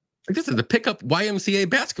plays? Like, this is a pickup YMCA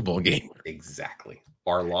basketball game. Exactly.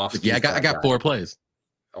 Arlovski. Yeah, I got 4 plays.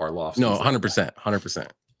 Arlovski. No, 100%.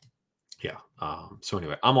 Yeah. So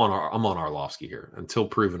anyway, I'm on Arlovski here until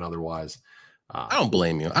proven otherwise. I don't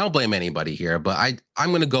blame you. I don't blame anybody here, but I'm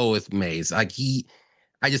going to go with Mays. Like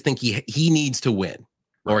I just think he needs to win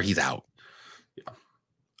or he's out. Yeah.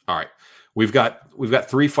 All right. We've got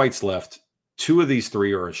 3 fights left. 2 of these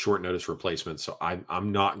 3 are a short notice replacements. So we're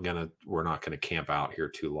not gonna camp out here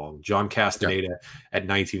too long. John Castaneda at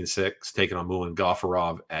 19-6, taking on Mulan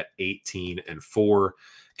Gafurov at 18-4.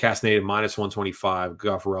 Castaneda minus 125,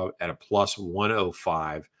 Gafurov at a plus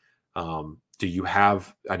 105. Do you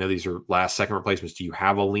have, I know these are last second replacements, do you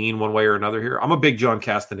have a lean one way or another here? I'm a big John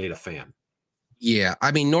Castaneda fan. Yeah.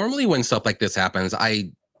 I mean, normally when stuff like this happens,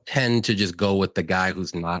 I tend to just go with the guy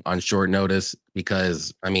who's not on short notice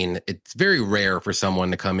because, I mean, it's very rare for someone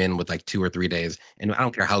to come in with like 2 or 3 days, and I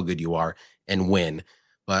don't care how good you are, and win.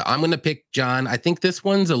 But I'm going to pick John. I think this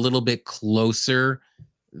one's a little bit closer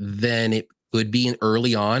than it could be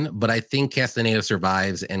early on, but I think Castaneda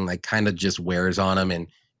survives and like kind of just wears on him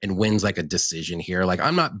and wins like a decision here. Like,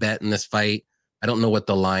 I'm not betting this fight. I don't know what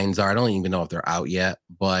the lines are. I don't even know if they're out yet,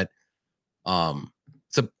 but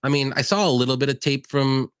so I mean, I saw a little bit of tape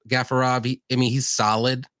from Gafurov. He's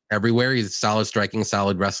solid everywhere. He's solid striking,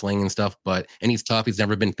 solid wrestling and stuff, and he's tough. He's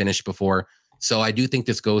never been finished before. So I do think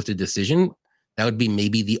this goes to decision. That would be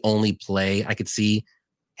maybe the only play I could see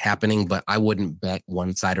happening, but I wouldn't bet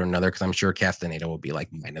one side or another because I'm sure Castaneda will be like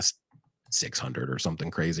minus 600 or something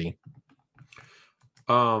crazy.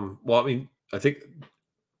 Well, I mean, I think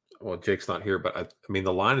well, Jake's not here, but I mean,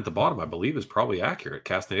 the line at the bottom, I believe, is probably accurate.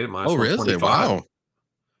 Castaneda minus Oh, really? 125. Wow.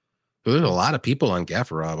 So there's a lot of people on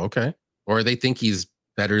Gafarov. Okay. Or they think he's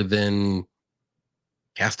better than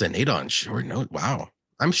Castaneda on short note. Wow.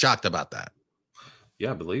 I'm shocked about that.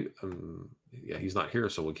 Yeah, I believe. Yeah, he's not here,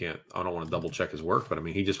 so we can't. I don't want to double check his work, but I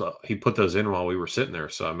mean, he put those in while we were sitting there,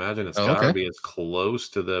 so I imagine it's Oh, got to okay. be as close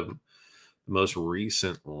to the most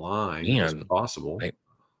recent line as Man, possible. I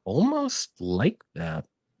almost like that.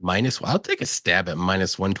 I'll take a stab at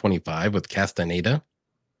minus 125 with Castaneda.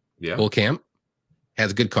 Yeah, Full camp.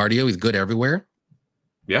 Has good cardio. He's good everywhere.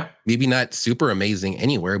 yeah. Maybe not super amazing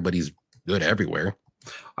anywhere, but he's good everywhere.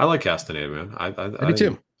 I like Castaneda, man. I do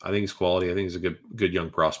too. I think he's quality. I think he's a good young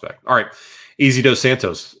prospect. All right, Easy Dos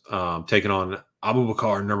Santos taking on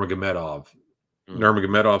Abubakar Nurmagomedov.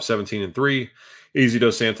 Nurmagomedov 17-3. Easy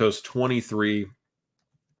Dos Santos 23-7.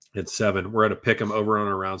 We're at a pick 'em over on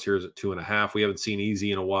our rounds here is at 2.5. We haven't seen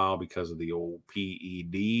Easy in a while because of the old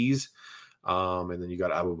PEDs. And then you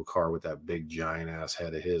got Abubakar with that big giant ass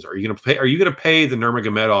head of his. Are you gonna pay the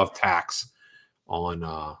Nurmagomedov tax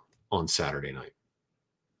on Saturday night?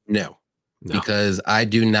 No, because I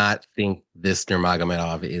do not think this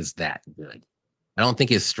Nurmagomedov is that good. I don't think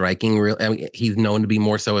his striking I mean, he's known to be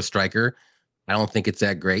more so a striker. I don't think it's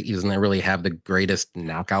that great. He doesn't really have the greatest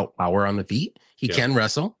knockout power on the feet. He can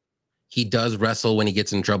wrestle. He does wrestle when he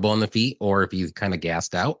gets in trouble on the feet or if he's kind of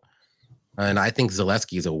gassed out. And I think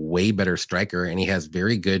Zaleski is a way better striker and he has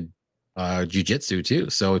very good jiu-jitsu too.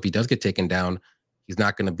 So if he does get taken down, he's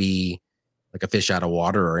not going to be like a fish out of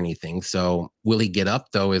water or anything. So will he get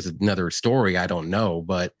up though is another story. I don't know,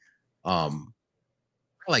 but I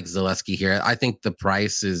like Zaleski here. I think the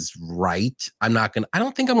price is right. I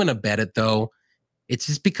don't think I'm gonna bet it though. It's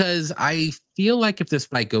just because I feel like if this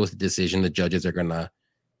fight goes to decision, the judges are gonna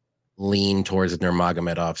lean towards the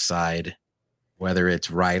Nurmagomedov side, whether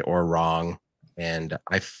it's right or wrong. And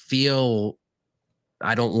I feel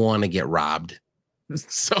I don't want to get robbed.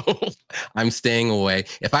 So I'm staying away.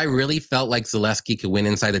 If I really felt like Zaleski could win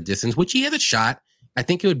inside the distance, which he has a shot, I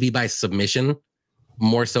think it would be by submission,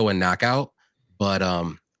 more so a knockout. But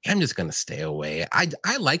I'm just gonna stay away.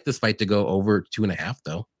 I like this fight to go over 2.5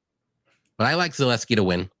 though. But I like Zaleski to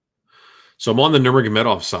win. So I'm on the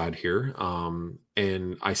Nurmagomedov side here.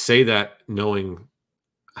 And I say that knowing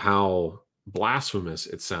how blasphemous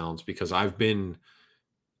it sounds because I've been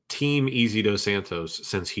team Easy Dos Santos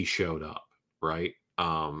since he showed up, right?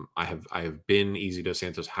 I have been Easy Dos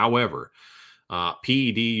Santos. However,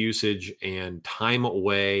 PED usage and time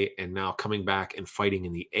away and now coming back and fighting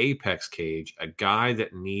in the Apex cage, a guy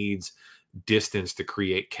that needs distance to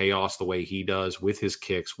create chaos the way he does with his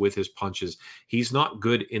kicks, with his punches. He's not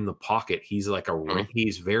good in the pocket. He's like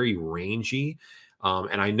he's very rangy.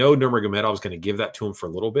 And I know Nurmagomedov is going to give that to him for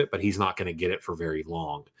a little bit, but he's not going to get it for very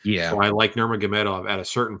long. Yeah. So I like Nurmagomedov at a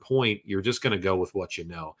certain point. You're just going to go with what you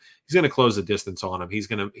know. He's going to close the distance on him. He's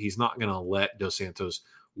not going to let Dos Santos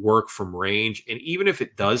work from range. And even if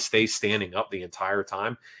it does stay standing up the entire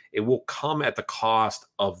time, it will come at the cost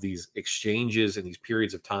of these exchanges and these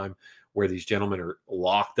periods of time where these gentlemen are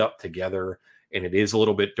locked up together. And it is a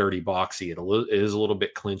little bit dirty boxy. It is a little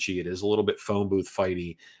bit clinchy. It is a little bit phone booth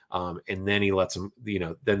fighty. And then he lets them,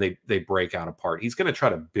 then they break out apart. He's going to try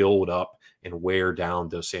to build up and wear down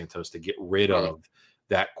Dos Santos to get rid of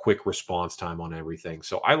that quick response time on everything.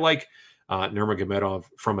 So I like Nurmagomedov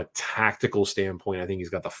from a tactical standpoint. I think he's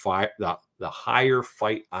got the higher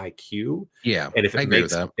fight IQ. Yeah. And if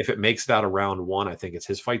it makes that a round one, I think it's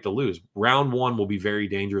his fight to lose. Round one will be very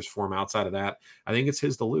dangerous for him. Outside of that, I think it's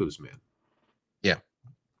his to lose, man. Yeah.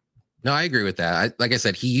 No, I agree with that. Like I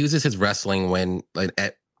said, he uses his wrestling when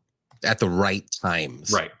at the right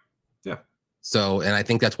times. Right. Yeah. So, and I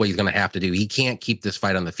think that's what he's going to have to do. He can't keep this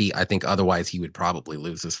fight on the feet. I think otherwise he would probably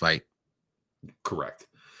lose this fight. Correct.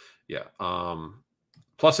 Yeah.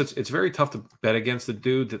 Plus it's very tough to bet against a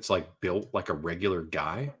dude that's like built like a regular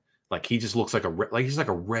guy. Like he just looks like he's like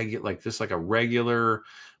a regular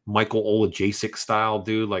Michael Olajacek style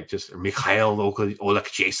dude, like just Mikhail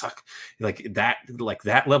Olajacek, like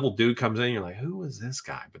that level dude comes in. You're like, who is this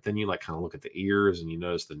guy? But then you like kind of look at the ears and you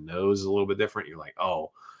notice the nose is a little bit different. You're like, oh,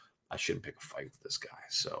 I shouldn't pick a fight with this guy.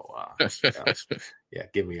 So yeah,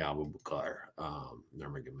 give me Abubakar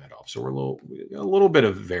Nurmagomedov. So we're a little bit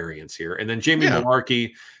of variance here, and then Jamie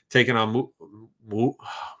Malarkey taking on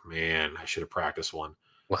man, I should have practiced one.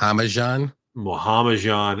 Muhammadjan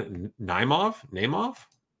Naimov.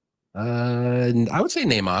 I would say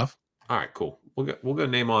Naimov. All right, cool. We'll go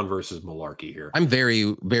Naimon versus Malarkey here. I'm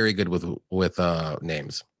very, very good with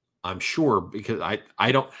names. I'm sure because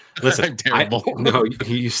I don't listen. I'm terrible. No,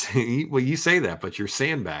 you say that, but you're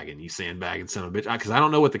sandbagging. You sandbagging son of a bitch. Because I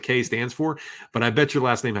don't know what the K stands for, but I bet your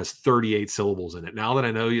last name has 38 syllables in it. Now that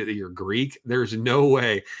I know that you're Greek, there's no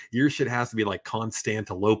way your shit has to be like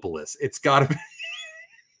Constantinopolis. It's got to be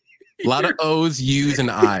A lot of O's, U's, and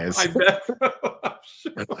I's. I bet. I'm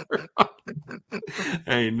sure.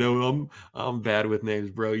 Hey, no, I'm bad with names,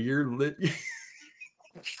 bro. You're lit.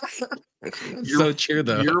 So true,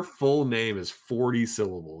 though. Your full name is 40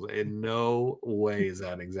 syllables. In no way is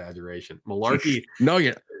that an exaggeration. Malarkey. No,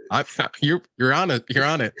 you're on it. You're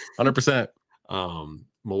on it. 100%.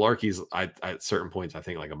 Malarkey's at certain points, I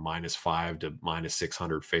think like a -5 to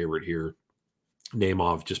 -600 favorite here.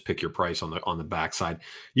 Naimov, just pick your price on the backside.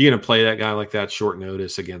 You're gonna play that guy like that short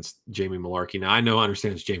notice against Jamie Malarkey. Now I know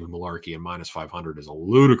understands Jamie Malarkey and -500 is a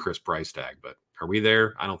ludicrous price tag, but are we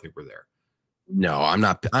there? I don't think we're there. No, I'm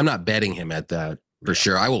not betting him at that for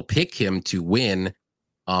sure. I will pick him to win.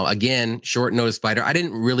 Again, short notice fighter. I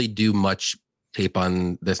didn't really do much tape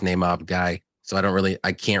on this Naimov guy, so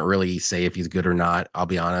I can't really say if he's good or not. I'll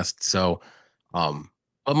be honest. So,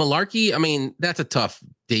 but Malarkey, I mean, that's a tough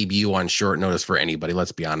debut on short notice for anybody.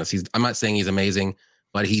 Let's be honest. I'm not saying he's amazing,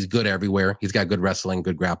 but he's good everywhere. He's got good wrestling,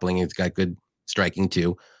 good grappling. He's got good striking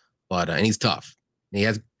too, but and he's tough. He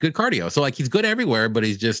has good cardio. So like he's good everywhere, but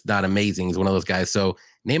he's just not amazing. He's one of those guys. So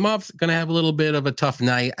Naimov's going to have a little bit of a tough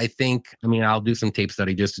night, I think. I mean, I'll do some tape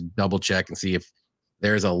study just to double check and see if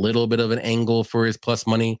there's a little bit of an angle for his plus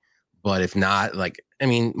money. But if not,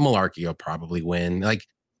 Malarkey will probably win. Like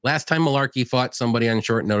last time Malarkey fought somebody on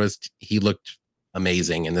short notice, he looked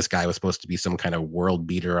amazing. And this guy was supposed to be some kind of world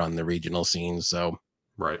beater on the regional scene. So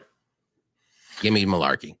right. Give me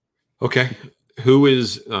Malarkey. Okay. Who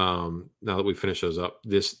is now that we finish those up?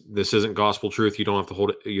 This isn't gospel truth. You don't have to hold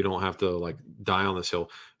it. You don't have to like die on this hill.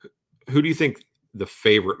 Who do you think the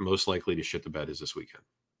favorite most likely to shit the bed is this weekend?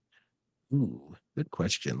 Ooh, good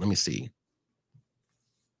question. Let me see.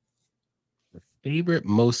 The favorite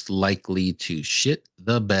most likely to shit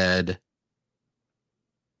the bed.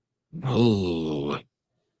 Oh,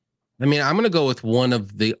 I mean, I'm gonna go with one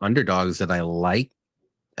of the underdogs that I like,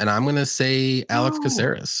 and I'm gonna say Alex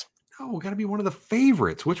Caceres. Oh, got to be one of the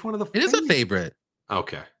favorites. Which one of the? It is a favorite.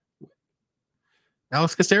 Okay.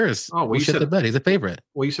 Alex Caceres. Oh, well, you shit the bed. He's a favorite.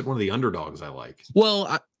 Well, you said one of the underdogs I like.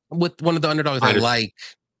 Well, with one of the underdogs I like.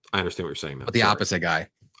 I understand what you're saying. But the opposite guy.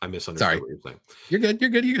 I misunderstood what you're saying. You're good. You're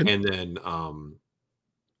good. And then,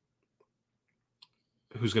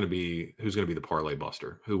 who's going to be the parlay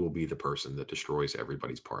buster? Who will be the person that destroys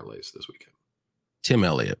everybody's parlays this weekend? Tim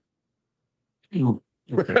Elliott.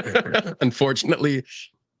 Unfortunately,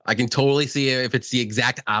 I can totally see if it's the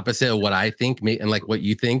exact opposite of what I think and like what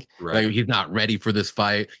you think. Right. Like he's not ready for this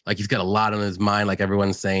fight. Like he's got a lot on his mind, like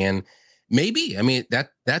everyone's saying. Maybe. I mean,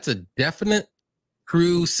 that's a definite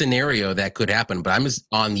true scenario that could happen, but I'm just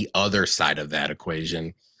on the other side of that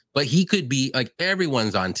equation. But he could be like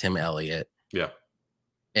everyone's on Tim Elliott. Yeah.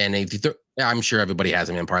 And if you I'm sure everybody has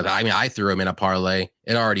him in parlay. I mean, I threw him in a parlay.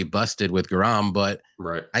 It already busted with Garam, but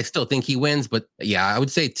right. I still think he wins. But yeah, I would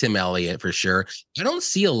say Tim Elliott for sure. I don't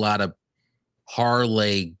see a lot of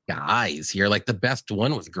parlay guys here. Like the best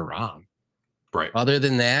one was Garam. Right. Other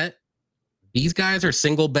than that, these guys are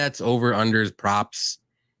single bets, over unders, props.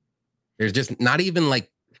 There's just not even like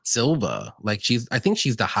Silva. Like I think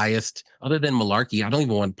she's the highest other than Malarkey. I don't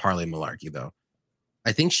even want to parlay Malarkey though.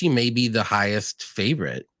 I think she may be the highest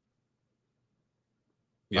favorite.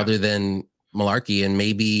 Yeah. Other than Malarkey, and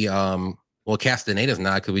maybe Castaneda's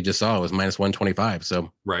not, because we just saw it was -125. So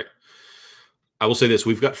right. I will say this: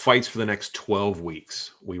 we've got fights for the next 12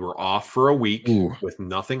 weeks. We were off for a week with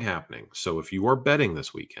nothing happening. So if you are betting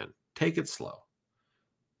this weekend, take it slow.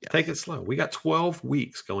 Yeah. Take it slow. We got 12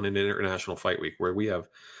 weeks going into International Fight Week where we have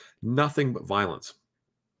nothing but violence.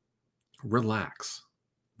 Relax.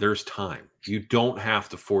 There's time. You don't have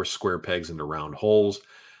to force square pegs into round holes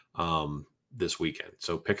this weekend.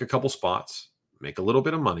 So pick a couple spots, make a little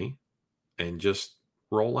bit of money, and just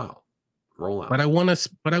roll out. But I want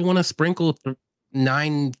to sprinkle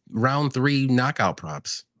 9 round 3 knockout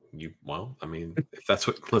props. I mean, if that's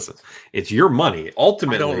what, listen, it's your money.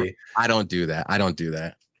 Ultimately, I don't do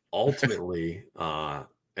that. Ultimately,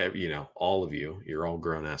 all of you're all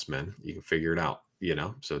grown ass men. You can figure it out,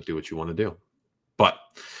 so do what you want to do. But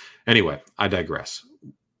anyway, I digress.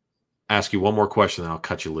 Ask you one more question, and I'll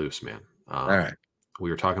cut you loose, man. All right. We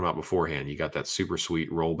were talking about beforehand. You got that super sweet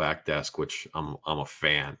rollback desk, which I'm a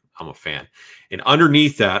fan. And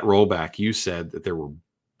underneath that rollback, you said that there were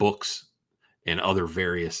books and other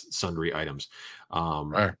various sundry items.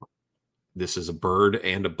 Right. This is a bird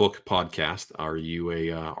and a book podcast. Are you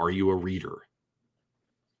a reader?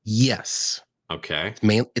 Yes. Okay.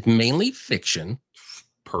 It's mainly fiction.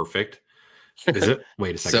 Perfect. Is it?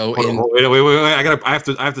 Wait a second. So wait. I have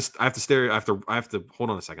to stare. I have to hold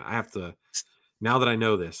on a second. I have to, now that I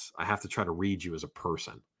know this, I have to try to read you as a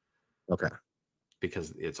person okay.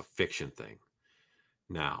 because it's a fiction thing.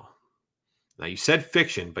 Now you said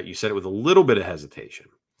fiction, but you said it with a little bit of hesitation.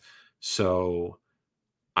 So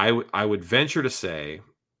I would venture to say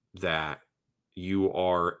that you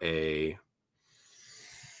are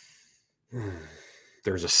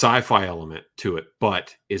there's a sci-fi element to it,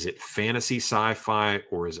 but is it fantasy sci-fi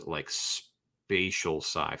or is it like spatial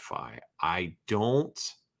sci-fi? I don't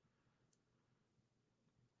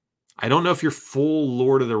know if you're full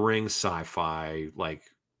Lord of the Rings sci-fi like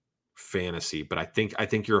fantasy, but I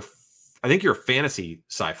think you're a fantasy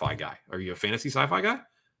sci-fi guy. Are you a fantasy sci-fi guy?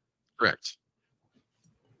 Correct.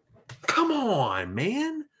 Come on,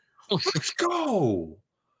 man. Let's go.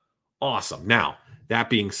 Awesome. Now, that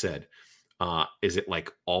being said, is it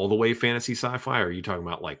like all the way fantasy sci-fi? Or are you talking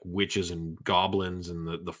about like witches and goblins and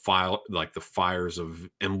the fires of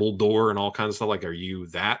Embledore and all kinds of stuff? Like, are you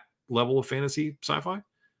that level of fantasy sci-fi?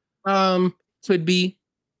 Could be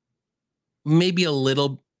maybe a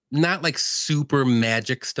little, not like super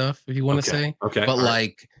magic stuff, if you want to say, Okay. but All right.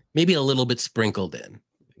 like maybe a little bit sprinkled in.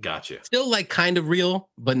 Gotcha. Still like kind of real,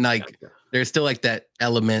 but like there's still like that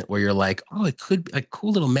element where you're like, oh, it could be like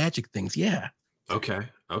cool little magic things. Yeah. Okay.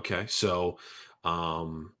 So,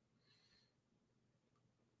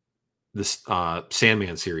 this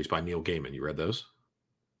Sandman series by Neil Gaiman, you read those?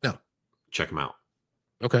 No. Check them out.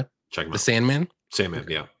 Okay. Check them The out. Sandman. Sandman.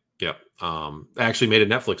 Okay. Yeah. I actually made a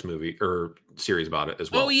Netflix movie or series about it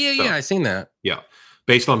as well. Oh yeah, I seen that. Yeah,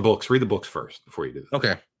 based on books. Read the books first before you do that.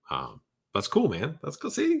 Okay. That's cool, man. That's cool.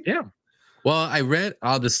 See, yeah. Well,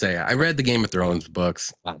 I'll just say I read the Game of Thrones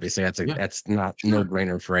books. Obviously, that's not no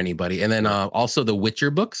brainer for anybody. And then also the Witcher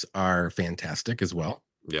books are fantastic as well.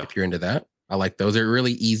 Yeah, if you're into that, I like those. They're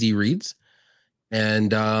really easy reads.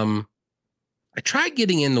 And I tried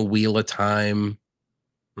getting in the Wheel of Time.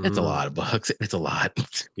 It's a lot of books. It's a lot.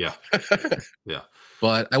 Yeah.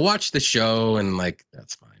 But I watched the show and like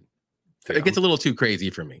that's fine. It gets a little too crazy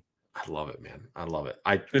for me. I love it, man. I love it.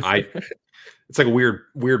 I it's like a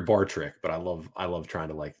weird bar trick, but I love trying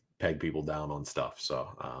to like peg people down on stuff. So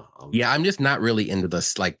I'm just not really into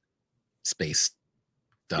this like space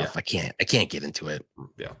stuff. Yeah. I can't get into it.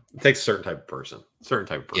 Yeah. It takes a certain type of person.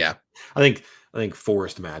 Yeah. I think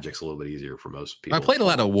forest magic's a little bit easier for most people. I played a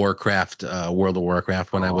lot of Warcraft, World of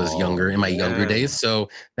Warcraft when I was younger, in my younger days. So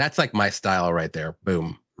that's like my style right there.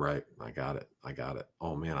 Boom. Right. I got it.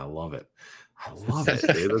 Oh man, I love it. Dude.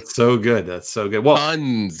 That's so good. Well,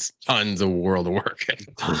 tons of World of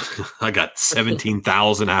Warcraft. I got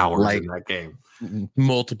 17,000 hours in that game.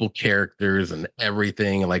 Multiple characters and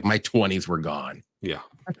everything. Like my 20s were gone. Yeah.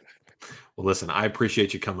 Well, listen, I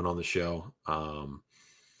appreciate you coming on the show. I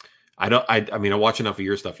mean, I watch enough of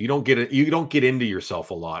your stuff. You don't get into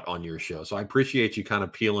yourself a lot on your show. So I appreciate you kind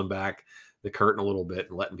of peeling back the curtain a little bit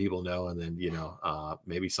and letting people know. And then,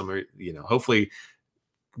 maybe somebody, hopefully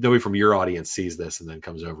nobody from your audience sees this and then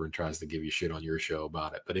comes over and tries to give you shit on your show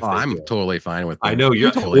about it. But if I'm totally fine with that. I know you're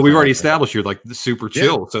totally we've already established you're like super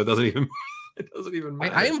chill. So it doesn't even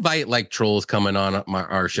matter. I invite like trolls coming on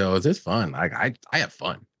our shows. It's fun. I have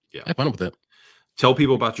fun. Yeah. I have fun with it. Tell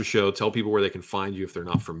people about your show. Tell people where they can find you if they're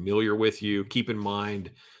not familiar with you. Keep in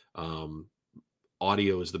mind,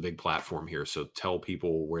 audio is the big platform here. So tell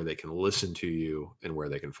people where they can listen to you and where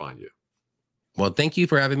they can find you. Well, thank you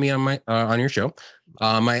for having me on on your show.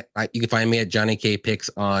 You can find me at JohnnyKpicks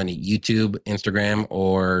on YouTube, Instagram,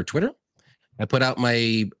 or Twitter. I put out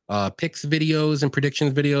my picks videos and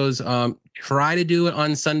predictions videos. Try to do it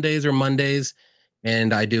on Sundays or Mondays.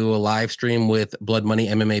 And I do a live stream with Blood Money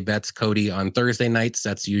MMA Bets Cody on Thursday nights.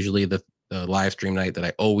 That's usually the live stream night that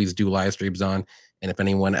I always do live streams on. And if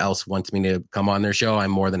anyone else wants me to come on their show,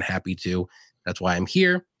 I'm more than happy to. That's why I'm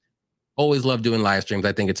here. Always love doing live streams.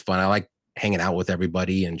 I think it's fun. I like hanging out with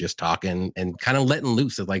everybody and just talking and kind of letting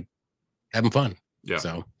loose of like having fun. Yeah.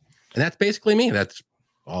 So, and that's basically me. That's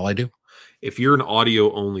all I do. If you're an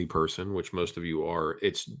audio only person, which most of you are,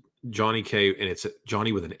 it's Johnny K and it's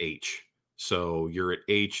Johnny with an H. So you're at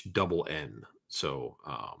HNN. So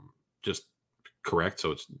just correct. So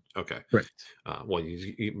it's okay. Right. Well,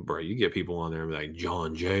 you get people on there like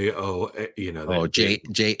John J-O,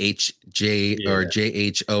 J-H-J or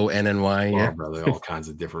J-H-O-N-N-Y. Yeah, brother, all kinds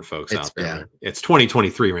of different folks out there. Yeah. It's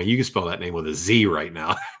 2023, man. You can spell that name with a Z right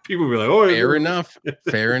now. People will be like, oh, fair enough.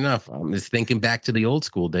 Fair enough. I'm just thinking back to the old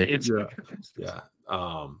school days. Yeah.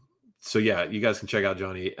 So yeah, you guys can check out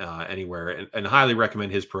Johnny anywhere and highly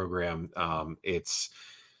recommend his program.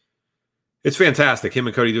 It's fantastic. Him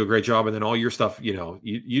and Cody do a great job. And then all your stuff,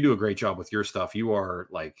 you do a great job with your stuff. You are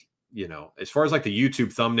like, as far as like the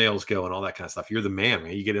YouTube thumbnails go and all that kind of stuff, you're the man.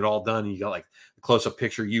 You get it all done. You got like a close-up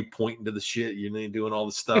picture, you pointing to the shit, you're doing all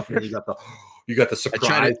the stuff, and you got the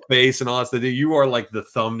surprise face and all that stuff. You are like the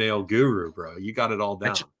thumbnail guru, bro. You got it all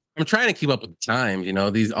down. I'm trying to keep up with the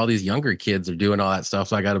times. All these younger kids are doing all that stuff,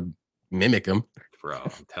 so I got to mimic them. Bro,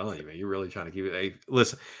 I'm telling you, man, you're really trying to keep it. Hey,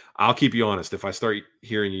 listen, I'll keep you honest. If I start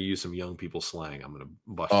hearing you use some young people slang, I'm gonna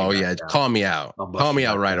bust. Oh yeah, call me out. Call me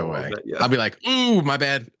out right away. Yeah. I'll be like, ooh, my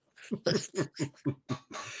bad.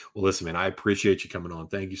 Well, listen, man, I appreciate you coming on.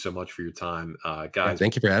 Thank you so much for your time, guys. Yeah,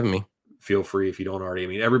 thank you for having me. Feel free if you don't already. I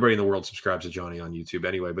mean, everybody in the world subscribes to Johnny on YouTube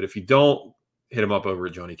anyway. But if you don't, hit him up over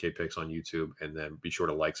at JohnnyKpicks on YouTube, and then be sure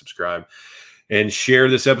to like, subscribe, and share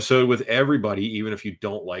this episode with everybody. Even if you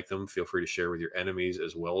don't like them, feel free to share with your enemies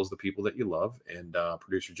as well as the people that you love. And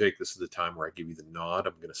producer Jake, this is the time where I give you the nod.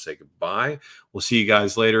 I'm going to say goodbye. We'll see you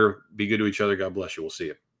guys later. Be good to each other. God bless you. We'll see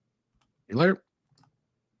you. See you later.